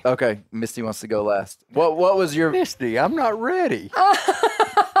this way. okay, Misty wants to go last. What was your Misty, I'm not ready.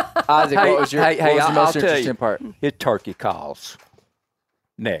 Isaac? What was your I'll most tell interesting you. part? Hit turkey calls.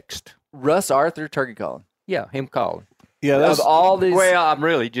 Next. Russ Arthur turkey calling. Yeah, him calling. Yeah, Of all these, Well, I'm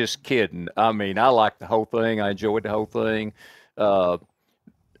really just kidding. I mean, I like the whole thing. I enjoyed the whole thing.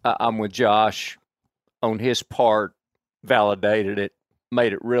 I'm with Josh on his part, validated it,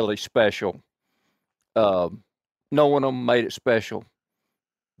 made it really special. Knowing them made it special.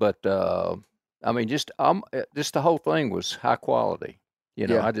 But, I mean, just the whole thing was high quality.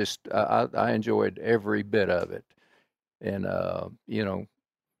 Yeah. I enjoyed every bit of it. And,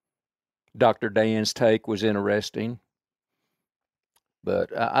 Dr. Dan's take was interesting.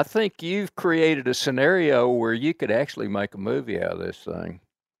 But I think you've created a scenario where you could actually make a movie out of this thing.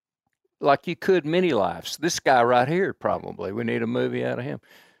 Like you could Many Lives. This guy right here, probably. We need a movie out of him.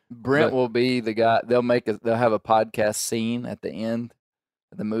 Brent will be the guy. They'll have a podcast scene at the end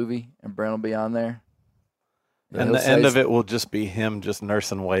of the movie, and Brent will be on there. And the end of it will just be him just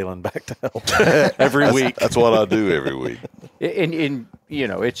nursing Waylon back to health every week. That's what I do every week. And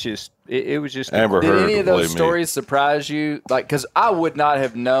it's just it was just Amber Did Heard any of to play those me. stories surprise you? Like, because I would not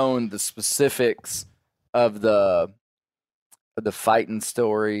have known the specifics of the fighting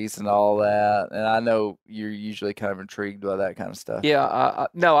stories and all that. And I know you're usually kind of intrigued by that kind of stuff. Yeah,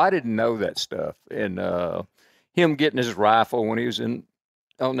 no, I didn't know that stuff. And him getting his rifle when he was on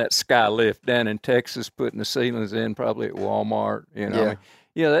that sky lift down in Texas, putting the ceilings in, probably at Walmart. Yeah.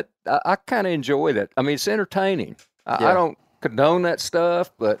 I kind of enjoy that. I mean, it's entertaining. I Yeah. don't condone that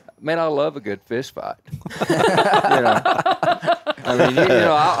stuff, but man, I love a good fist fight. I mean,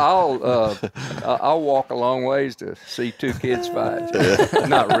 I'll walk a long ways to see two kids fight.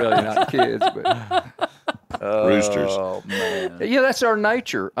 Not really, not kids, but Roosters. Oh, man. yeah, that's our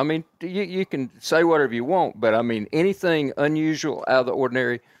nature. I mean, you can say whatever you want, but I mean, anything unusual, out of the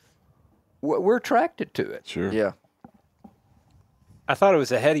ordinary, we're attracted to it. Sure. Yeah. I thought it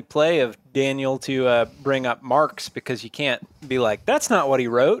was a heady play of Daniel to bring up Marx, because you can't be like, that's not what he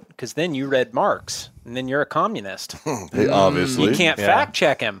wrote, because then you read Marx, and then you're a communist. Obviously. You can't fact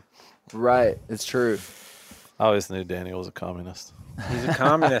check him. Right. It's true. I always knew Daniel was a communist. He's a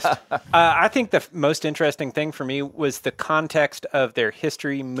communist. I think the most interesting thing for me was the context of their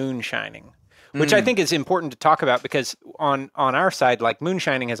history moonshining, which I think is important to talk about, because on our side, like,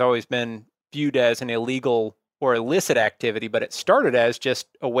 moonshining has always been viewed as an illegal or illicit activity, but it started as just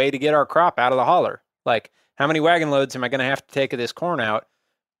a way to get our crop out of the holler. Like, how many wagon loads am I going to have to take of this corn out?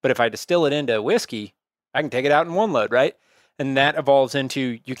 But if I distill it into whiskey, I can take it out in one load, right? And that evolves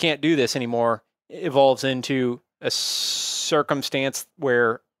into, you can't do this anymore. It evolves into a circumstance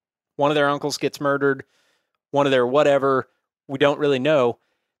where one of their uncles gets murdered, one of their whatever, we don't really know.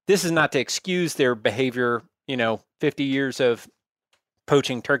 This is not to excuse their behavior, 50 years of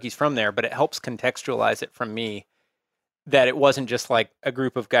poaching turkeys from there, but it helps contextualize it from me that it wasn't just like a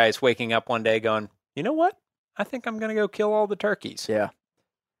group of guys waking up one day going, you know what? I think I'm going to go kill all the turkeys. Yeah.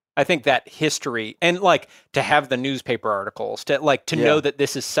 I think that history and like to have the newspaper articles to like to know that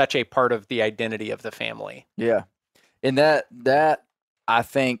this is such a part of the identity of the family. Yeah. And that I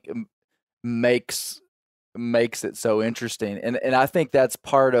think makes it so interesting. And I think that's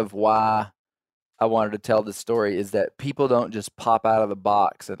part of why I wanted to tell this story is that people don't just pop out of the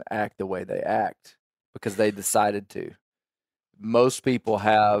box and act the way they act because they decided to. Most people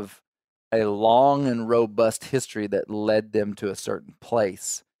have a long and robust history that led them to a certain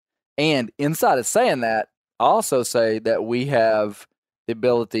place. And inside of saying that, I also say that we have the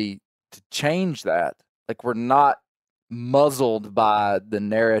ability to change that. Like we're not muzzled by the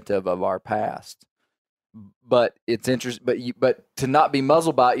narrative of our past. But it's interesting. But to not be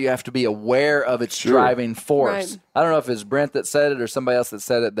muzzled by it, you have to be aware of its driving force. Right. I don't know if it's Brent that said it or somebody else that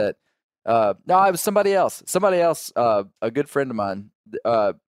said it. That no, it was somebody else. Somebody else, a good friend of mine,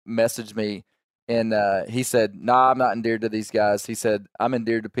 messaged me, and he said, "Nah, I'm not endeared to these guys." He said, "I'm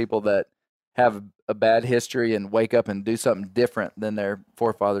endeared to people that have a bad history and wake up and do something different than their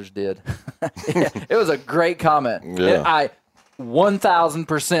forefathers did." It was a great comment. Yeah. And I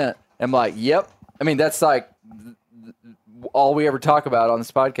 1,000% am like, "Yep." I mean, that's like all we ever talk about on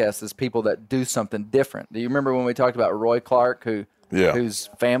this podcast is people that do something different. Do you remember when we talked about Roy Clark, whose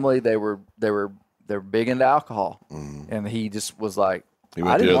family they were big into alcohol, and he just was like,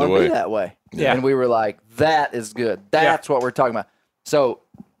 I didn't want to be that way. Yeah. And we were like, that is good. That's what we're talking about. So,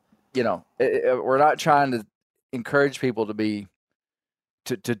 we're not trying to encourage people to be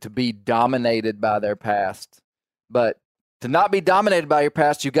dominated by their past, but to not be dominated by your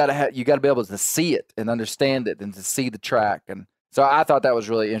past, you got to be able to see it and understand it and to see the track. And so I thought that was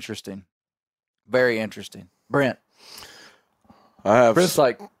really interesting. Very interesting. Brent. Brent's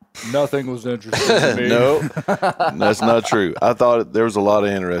like, nothing was interesting to me. No, that's not true. I thought there was a lot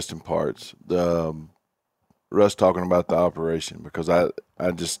of interesting parts. Russ talking about the operation, because I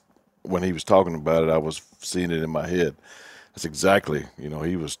just, when he was talking about it, I was seeing it in my head. That's exactly,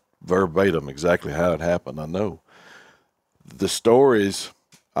 he was verbatim exactly how it happened. I know. The stories,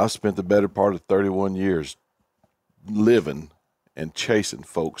 I spent the better part of 31 years living and chasing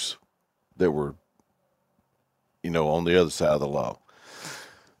folks that were, on the other side of the law.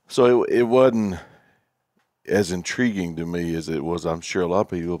 So it wasn't as intriguing to me as it was, I'm sure, a lot of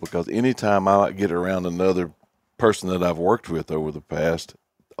people, because anytime I get around another person that I've worked with over the past,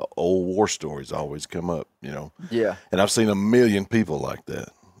 old war stories always come up, Yeah. And I've seen a million people like that.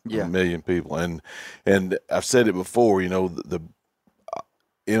 Yeah. A million people. And I've said it before, in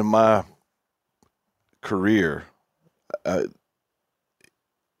my career,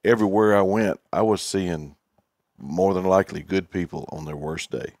 everywhere I went, I was seeing more than likely good people on their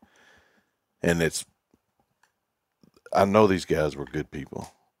worst day. And I know these guys were good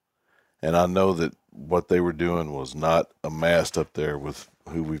people. And I know that what they were doing was not amassed up there with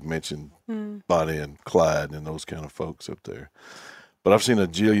who we've mentioned, Bonnie and Clyde and those kind of folks up there. But I've seen a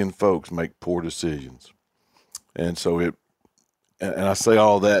jillion folks make poor decisions. And so and I say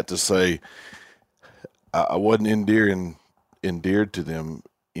all that to say I wasn't endeared to them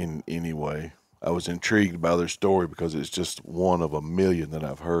in any way. I was intrigued by their story because it's just one of a million that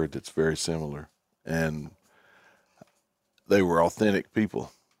I've heard that's very similar. And they were authentic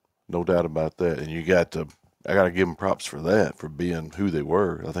people, no doubt about that. And I got to give them props for that, for being who they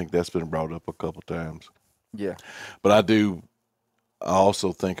were. I think that's been brought up a couple times. Yeah. But I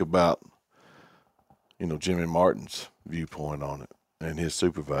also think about, Jimmy Martin's viewpoint on it and his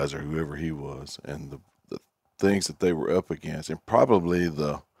supervisor, whoever he was, and the things that they were up against, and probably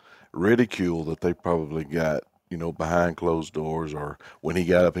the ridicule that they probably got, behind closed doors, or when he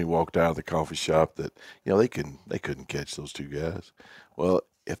got up and he walked out of the coffee shop, that, they couldn't catch those two guys. Well,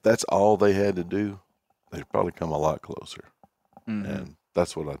 if that's all they had to do, they'd probably come a lot closer. Mm-hmm. And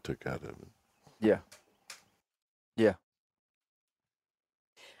that's what I took out of it. Yeah. Yeah.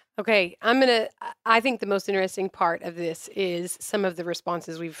 Okay, I think the most interesting part of this is some of the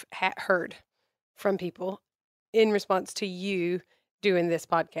responses we've heard from people in response to you doing this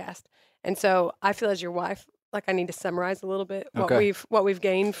podcast. And so I feel as your wife, like I need to summarize a little bit what we've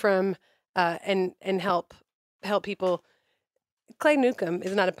gained from and help people. Clay Newcomb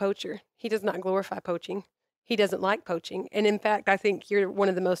is not a poacher. He does not glorify poaching. He doesn't like poaching. And in fact, I think you're one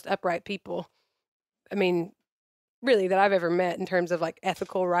of the most upright people, really, that I've ever met in terms of like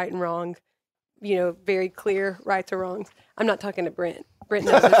ethical right and wrong, very clear rights or wrongs. I'm not talking to Brent. Brent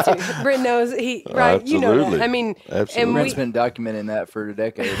knows this too. Brent knows right. You know that. I mean, absolutely. And Brent's been documenting that for a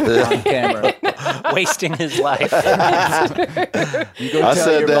decade on camera, wasting his life. You go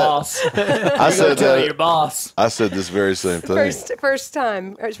tell your boss. Tell your boss. I said this very same thing. First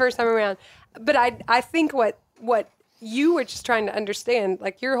time around. But I think what you were just trying to understand,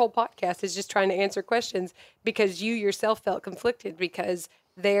 like your whole podcast is just trying to answer questions because you yourself felt conflicted because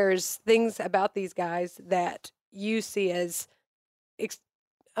there's things about these guys that you see as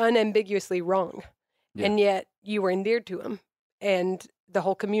unambiguously wrong. Yeah. And yet you were endeared to them and the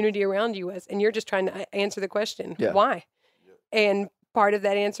whole community around you was, and you're just trying to answer the question, why? Yeah. And part of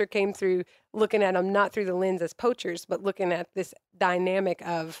that answer came through looking at them not through the lens as poachers, but looking at this dynamic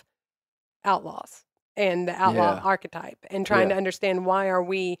of outlaws and the outlaw archetype and trying to understand why are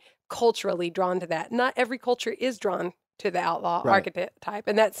we culturally drawn to that. Not every culture is drawn to the outlaw archetype,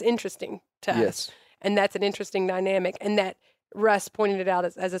 and that's interesting to us. And that's an interesting dynamic, and that Russ pointed it out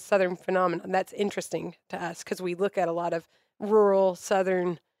as a Southern phenomenon. That's interesting to us because we look at a lot of rural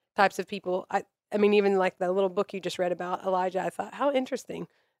Southern types of people. I mean, even like the little book you just read about Elijah, I thought, how interesting.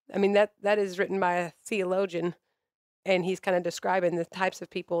 I mean, that is written by a theologian, and he's kind of describing the types of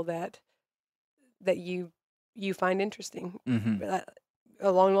people that you find interesting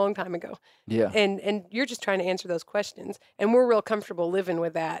a long, long time ago. Yeah. And you're just trying to answer those questions. And we're real comfortable living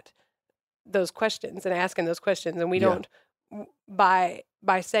with those questions and asking those questions. And we don't, by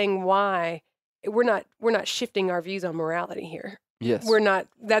saying why, we're not shifting our views on morality here. Yes.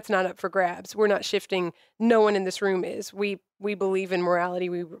 That's not up for grabs. We're not shifting. No one in this room is. We believe in morality.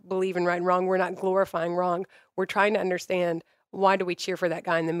 We believe in right and wrong. We're not glorifying wrong. We're trying to understand, why do we cheer for that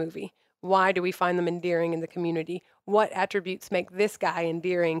guy in the movie? Why do we find them endearing in the community? What attributes make this guy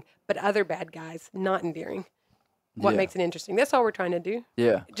endearing, but other bad guys not endearing? What makes it interesting? That's all we're trying to do.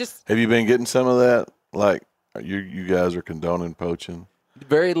 Yeah. Just have you been getting some of that? Like you guys are condoning poaching?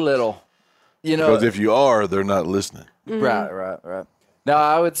 Very little. Because if you are, they're not listening. Mm-hmm. Right. Now,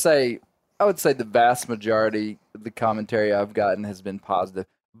 I would say the vast majority of the commentary I've gotten has been positive,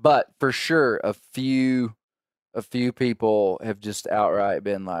 but for sure, a few people have just outright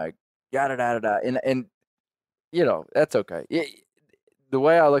been like, yada da da da, and that's okay. The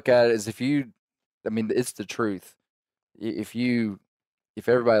way I look at it is, it's the truth. If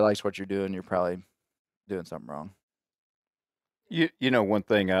everybody likes what you're doing, you're probably doing something wrong. One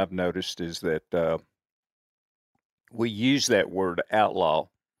thing I've noticed is that we use that word outlaw.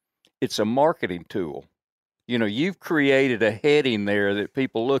 It's a marketing tool. You've created a heading there that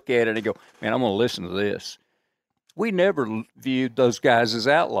people look at it and go, man, I'm going to listen to this. We never viewed those guys as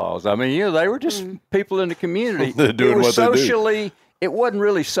outlaws. I mean, they were just people in the community. They're doing what they do. It wasn't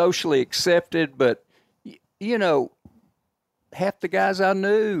really socially accepted, but, half the guys I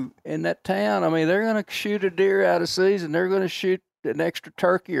knew in that town, they're going to shoot a deer out of season. They're going to shoot an extra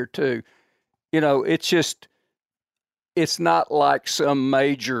turkey or two. It's not like some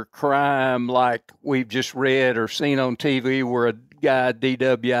major crime like we've just read or seen on TV where a guy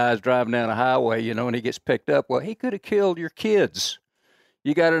DWI is driving down a highway, and he gets picked up. Well, he could have killed your kids.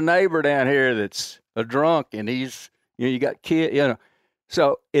 You got a neighbor down here that's a drunk, and he's, you got kids,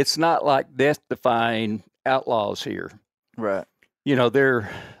 So it's not like death-defying outlaws here. Right. They're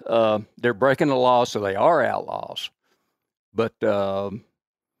breaking the law, so they are outlaws. But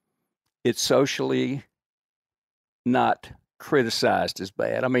it's socially not criticized as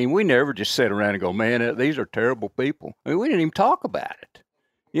bad. We never just sit around and go, man, these are terrible people. We didn't even talk about it.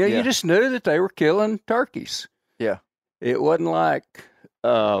 You just knew that they were killing turkeys. Yeah. It wasn't like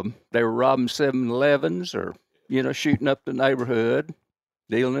they were robbing 7-Elevens or, shooting up the neighborhood,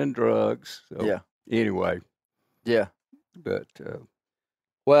 dealing in drugs. So, anyway. Yeah. But,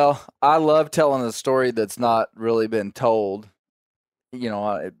 well, I love telling a story that's not really been told,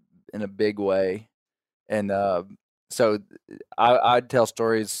 in a big way. And, so I'd tell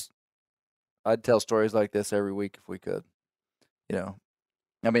stories. I'd tell stories like this every week if we could.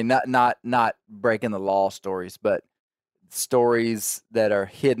 Not breaking the law stories, but stories that are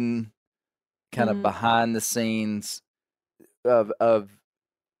hidden, kind of behind the scenes of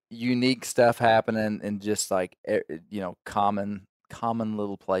unique stuff happening in just like common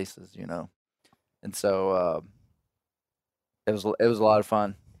little places, And so it was a lot of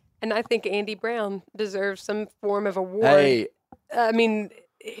fun. And I think Andy Brown deserves some form of award. Hey,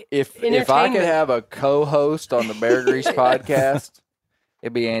 if I could have a co-host on the Bear Grease podcast,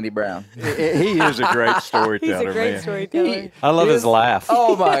 it'd be Andy Brown. He is a great storyteller. He's a great storyteller. I love his laugh.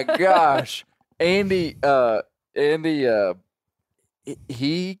 Oh my gosh, Andy,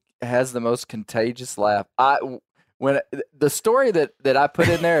 he has the most contagious laugh. When the story that I put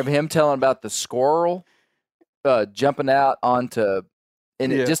in there of him telling about the squirrel jumping out onto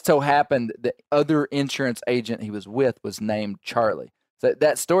And it just so happened the other insurance agent he was with was named Charlie. So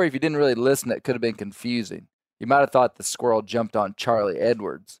that story, if you didn't really listen, it could have been confusing. You might have thought the squirrel jumped on Charlie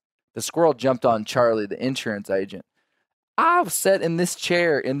Edwards. The squirrel jumped on Charlie, the insurance agent. I sat in this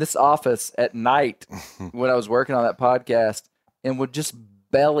chair in this office at night when I was working on that podcast and would just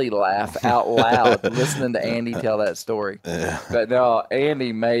belly laugh out loud listening to Andy tell that story. But no,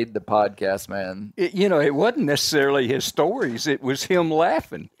 Andy made the podcast, man. It wasn't necessarily his stories. It was him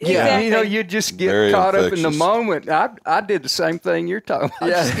laughing. Yeah. You just get caught up in the moment. I did the same thing you're talking about.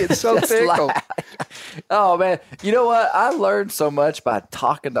 I just get so tickled. Oh, man. You know what? I learned so much by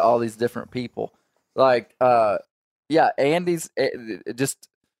talking to all these different people. Like, Andy's just,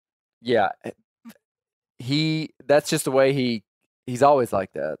 that's just the way he's always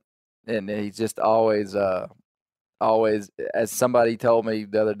like that. And he's just always, as somebody told me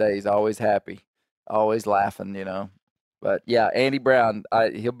the other day, he's always happy, always laughing, But yeah, Andy Brown,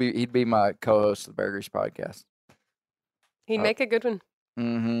 he'd be my co-host of the Bear Grease podcast. He'd make a good one.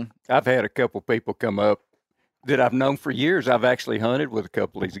 Mm-hmm. I've had a couple people come up that I've known for years. I've actually hunted with a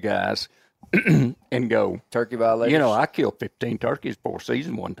couple of these guys. And go turkey violation. I killed 15 turkeys for a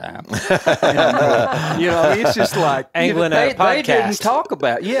season one time. It's just like angling a podcast. They didn't talk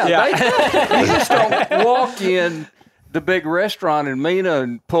about. You just don't walk in the big restaurant in Mena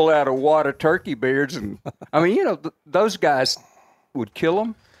and pull out a wad of turkey beards, and those guys would kill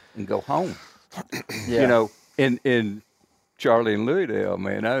them and go home. In Charlie and Louisdale,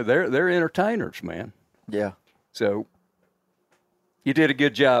 man, they're entertainers, man. Yeah. So. You did a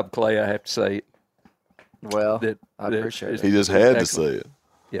good job, Clay, I have to say it. Well, I appreciate it. He just had to say it.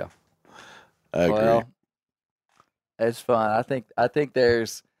 Yeah. I agree. Well, it's fun. I think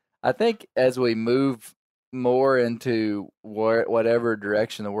as we move more into whatever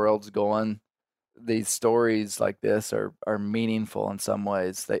direction the world's going, these stories like this are meaningful in some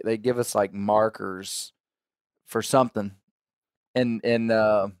ways. They give us like markers for something. And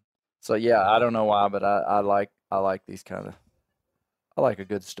so I don't know why, but I like these kind of. I like a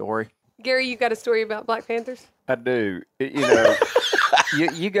good story. Gary, you got a story about Black Panthers? I do.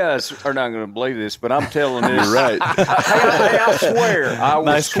 You guys are not going to believe this, but I'm telling this. You're right. Hey, I swear. I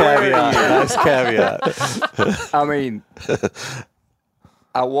will swear caveat. to you. Nice caveat. I mean,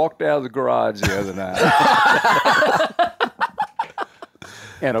 I walked out of the garage the other night,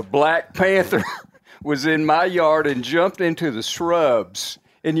 and a Black Panther was in my yard and jumped into the shrubs.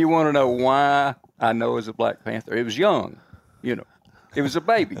 And you want to know why I know it was a Black Panther? It was young, It was a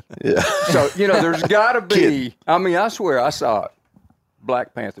baby. Yeah. So, there's got to be, I swear I saw it.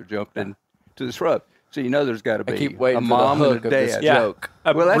 Black Panther jumped into the shrub. So, there's got to be keep waiting a mom for the and a hook of this dad. joke.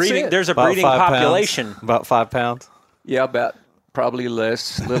 Well, that's it. There's a About breeding 5 population. Pounds. About 5 pounds. Yeah, about probably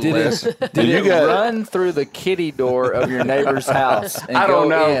less, a little less. Did it run through the kitty door of your neighbor's house and I don't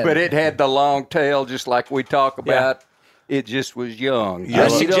know, in? but it had the long tail just like we talk about. Yeah. It just was young. It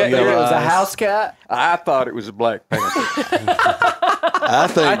was a house cat? I thought it was a Black Panther. I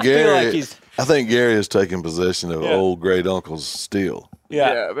think Gary is taking possession of old great uncle's steel.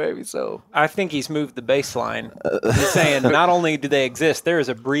 Yeah, maybe so. I think he's moved the baseline. He's saying not only do they exist, there is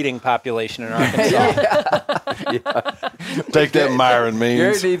a breeding population in Arkansas. Take that Myron means.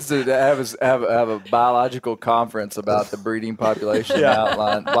 Gary needs to have a biological conference about the breeding population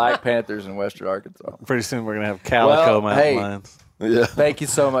outline, Black Panthers in Western Arkansas. Pretty soon we're going to have calico mountain lions. Yeah. Thank you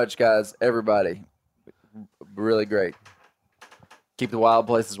so much, guys, everybody. Really great. Keep the wild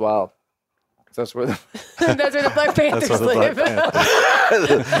places wild. That's where the Black Panthers live.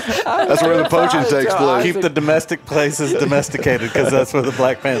 That's where the poaching takes place. Keep the domestic places domesticated because that's where the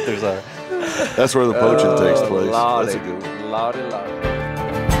Black Panthers are. That's where the poaching takes place. Lottie, that's a good one. Lottie.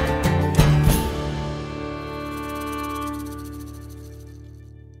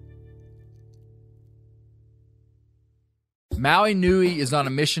 Maui Nui is on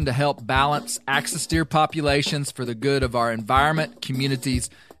a mission to help balance axis deer populations for the good of our environment, communities,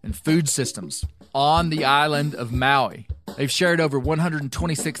 and food systems on the island of Maui. They've shared over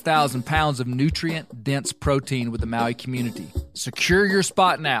 126,000 pounds of nutrient-dense protein with the Maui community. Secure your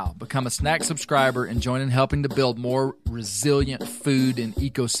spot now. Become a Snack subscriber and join in helping to build more resilient food and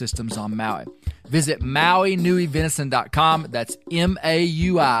ecosystems on Maui. Visit MauiNuiVenison.com. That's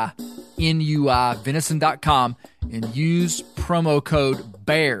MAUINUI venison.com and use promo code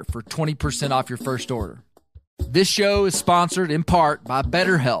BEAR for 20% off your first order. This show is sponsored in part by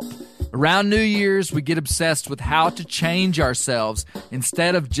BetterHelp. Around New Year's, we get obsessed with how to change ourselves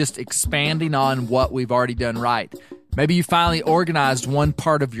instead of just expanding on what we've already done right. Maybe you finally organized one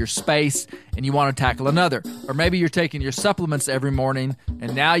part of your space and you want to tackle another. Or maybe you're taking your supplements every morning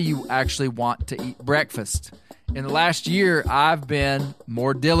and now you actually want to eat breakfast. In the last year, I've been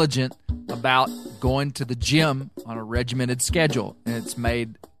more diligent about going to the gym on a regimented schedule, and it's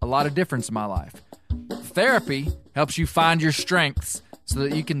made a lot of difference in my life. Therapy helps you find your strengths so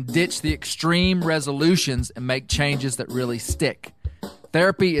that you can ditch the extreme resolutions and make changes that really stick.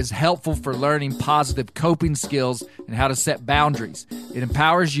 Therapy is helpful for learning positive coping skills and how to set boundaries. It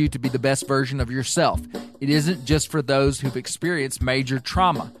empowers you to be the best version of yourself. It isn't just for those who've experienced major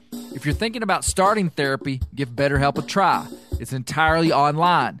trauma. If you're thinking about starting therapy, give BetterHelp a try. It's entirely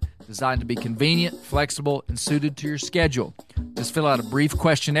online, designed to be convenient, flexible, and suited to your schedule. Just fill out a brief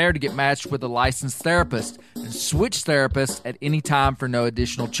questionnaire to get matched with a licensed therapist and switch therapists at any time for no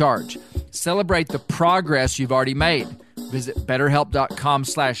additional charge. Celebrate the progress you've already made. Visit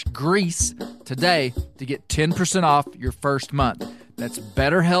BetterHelp.com/Grease today to get 10% off your first month. That's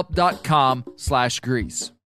BetterHelp.com/Grease.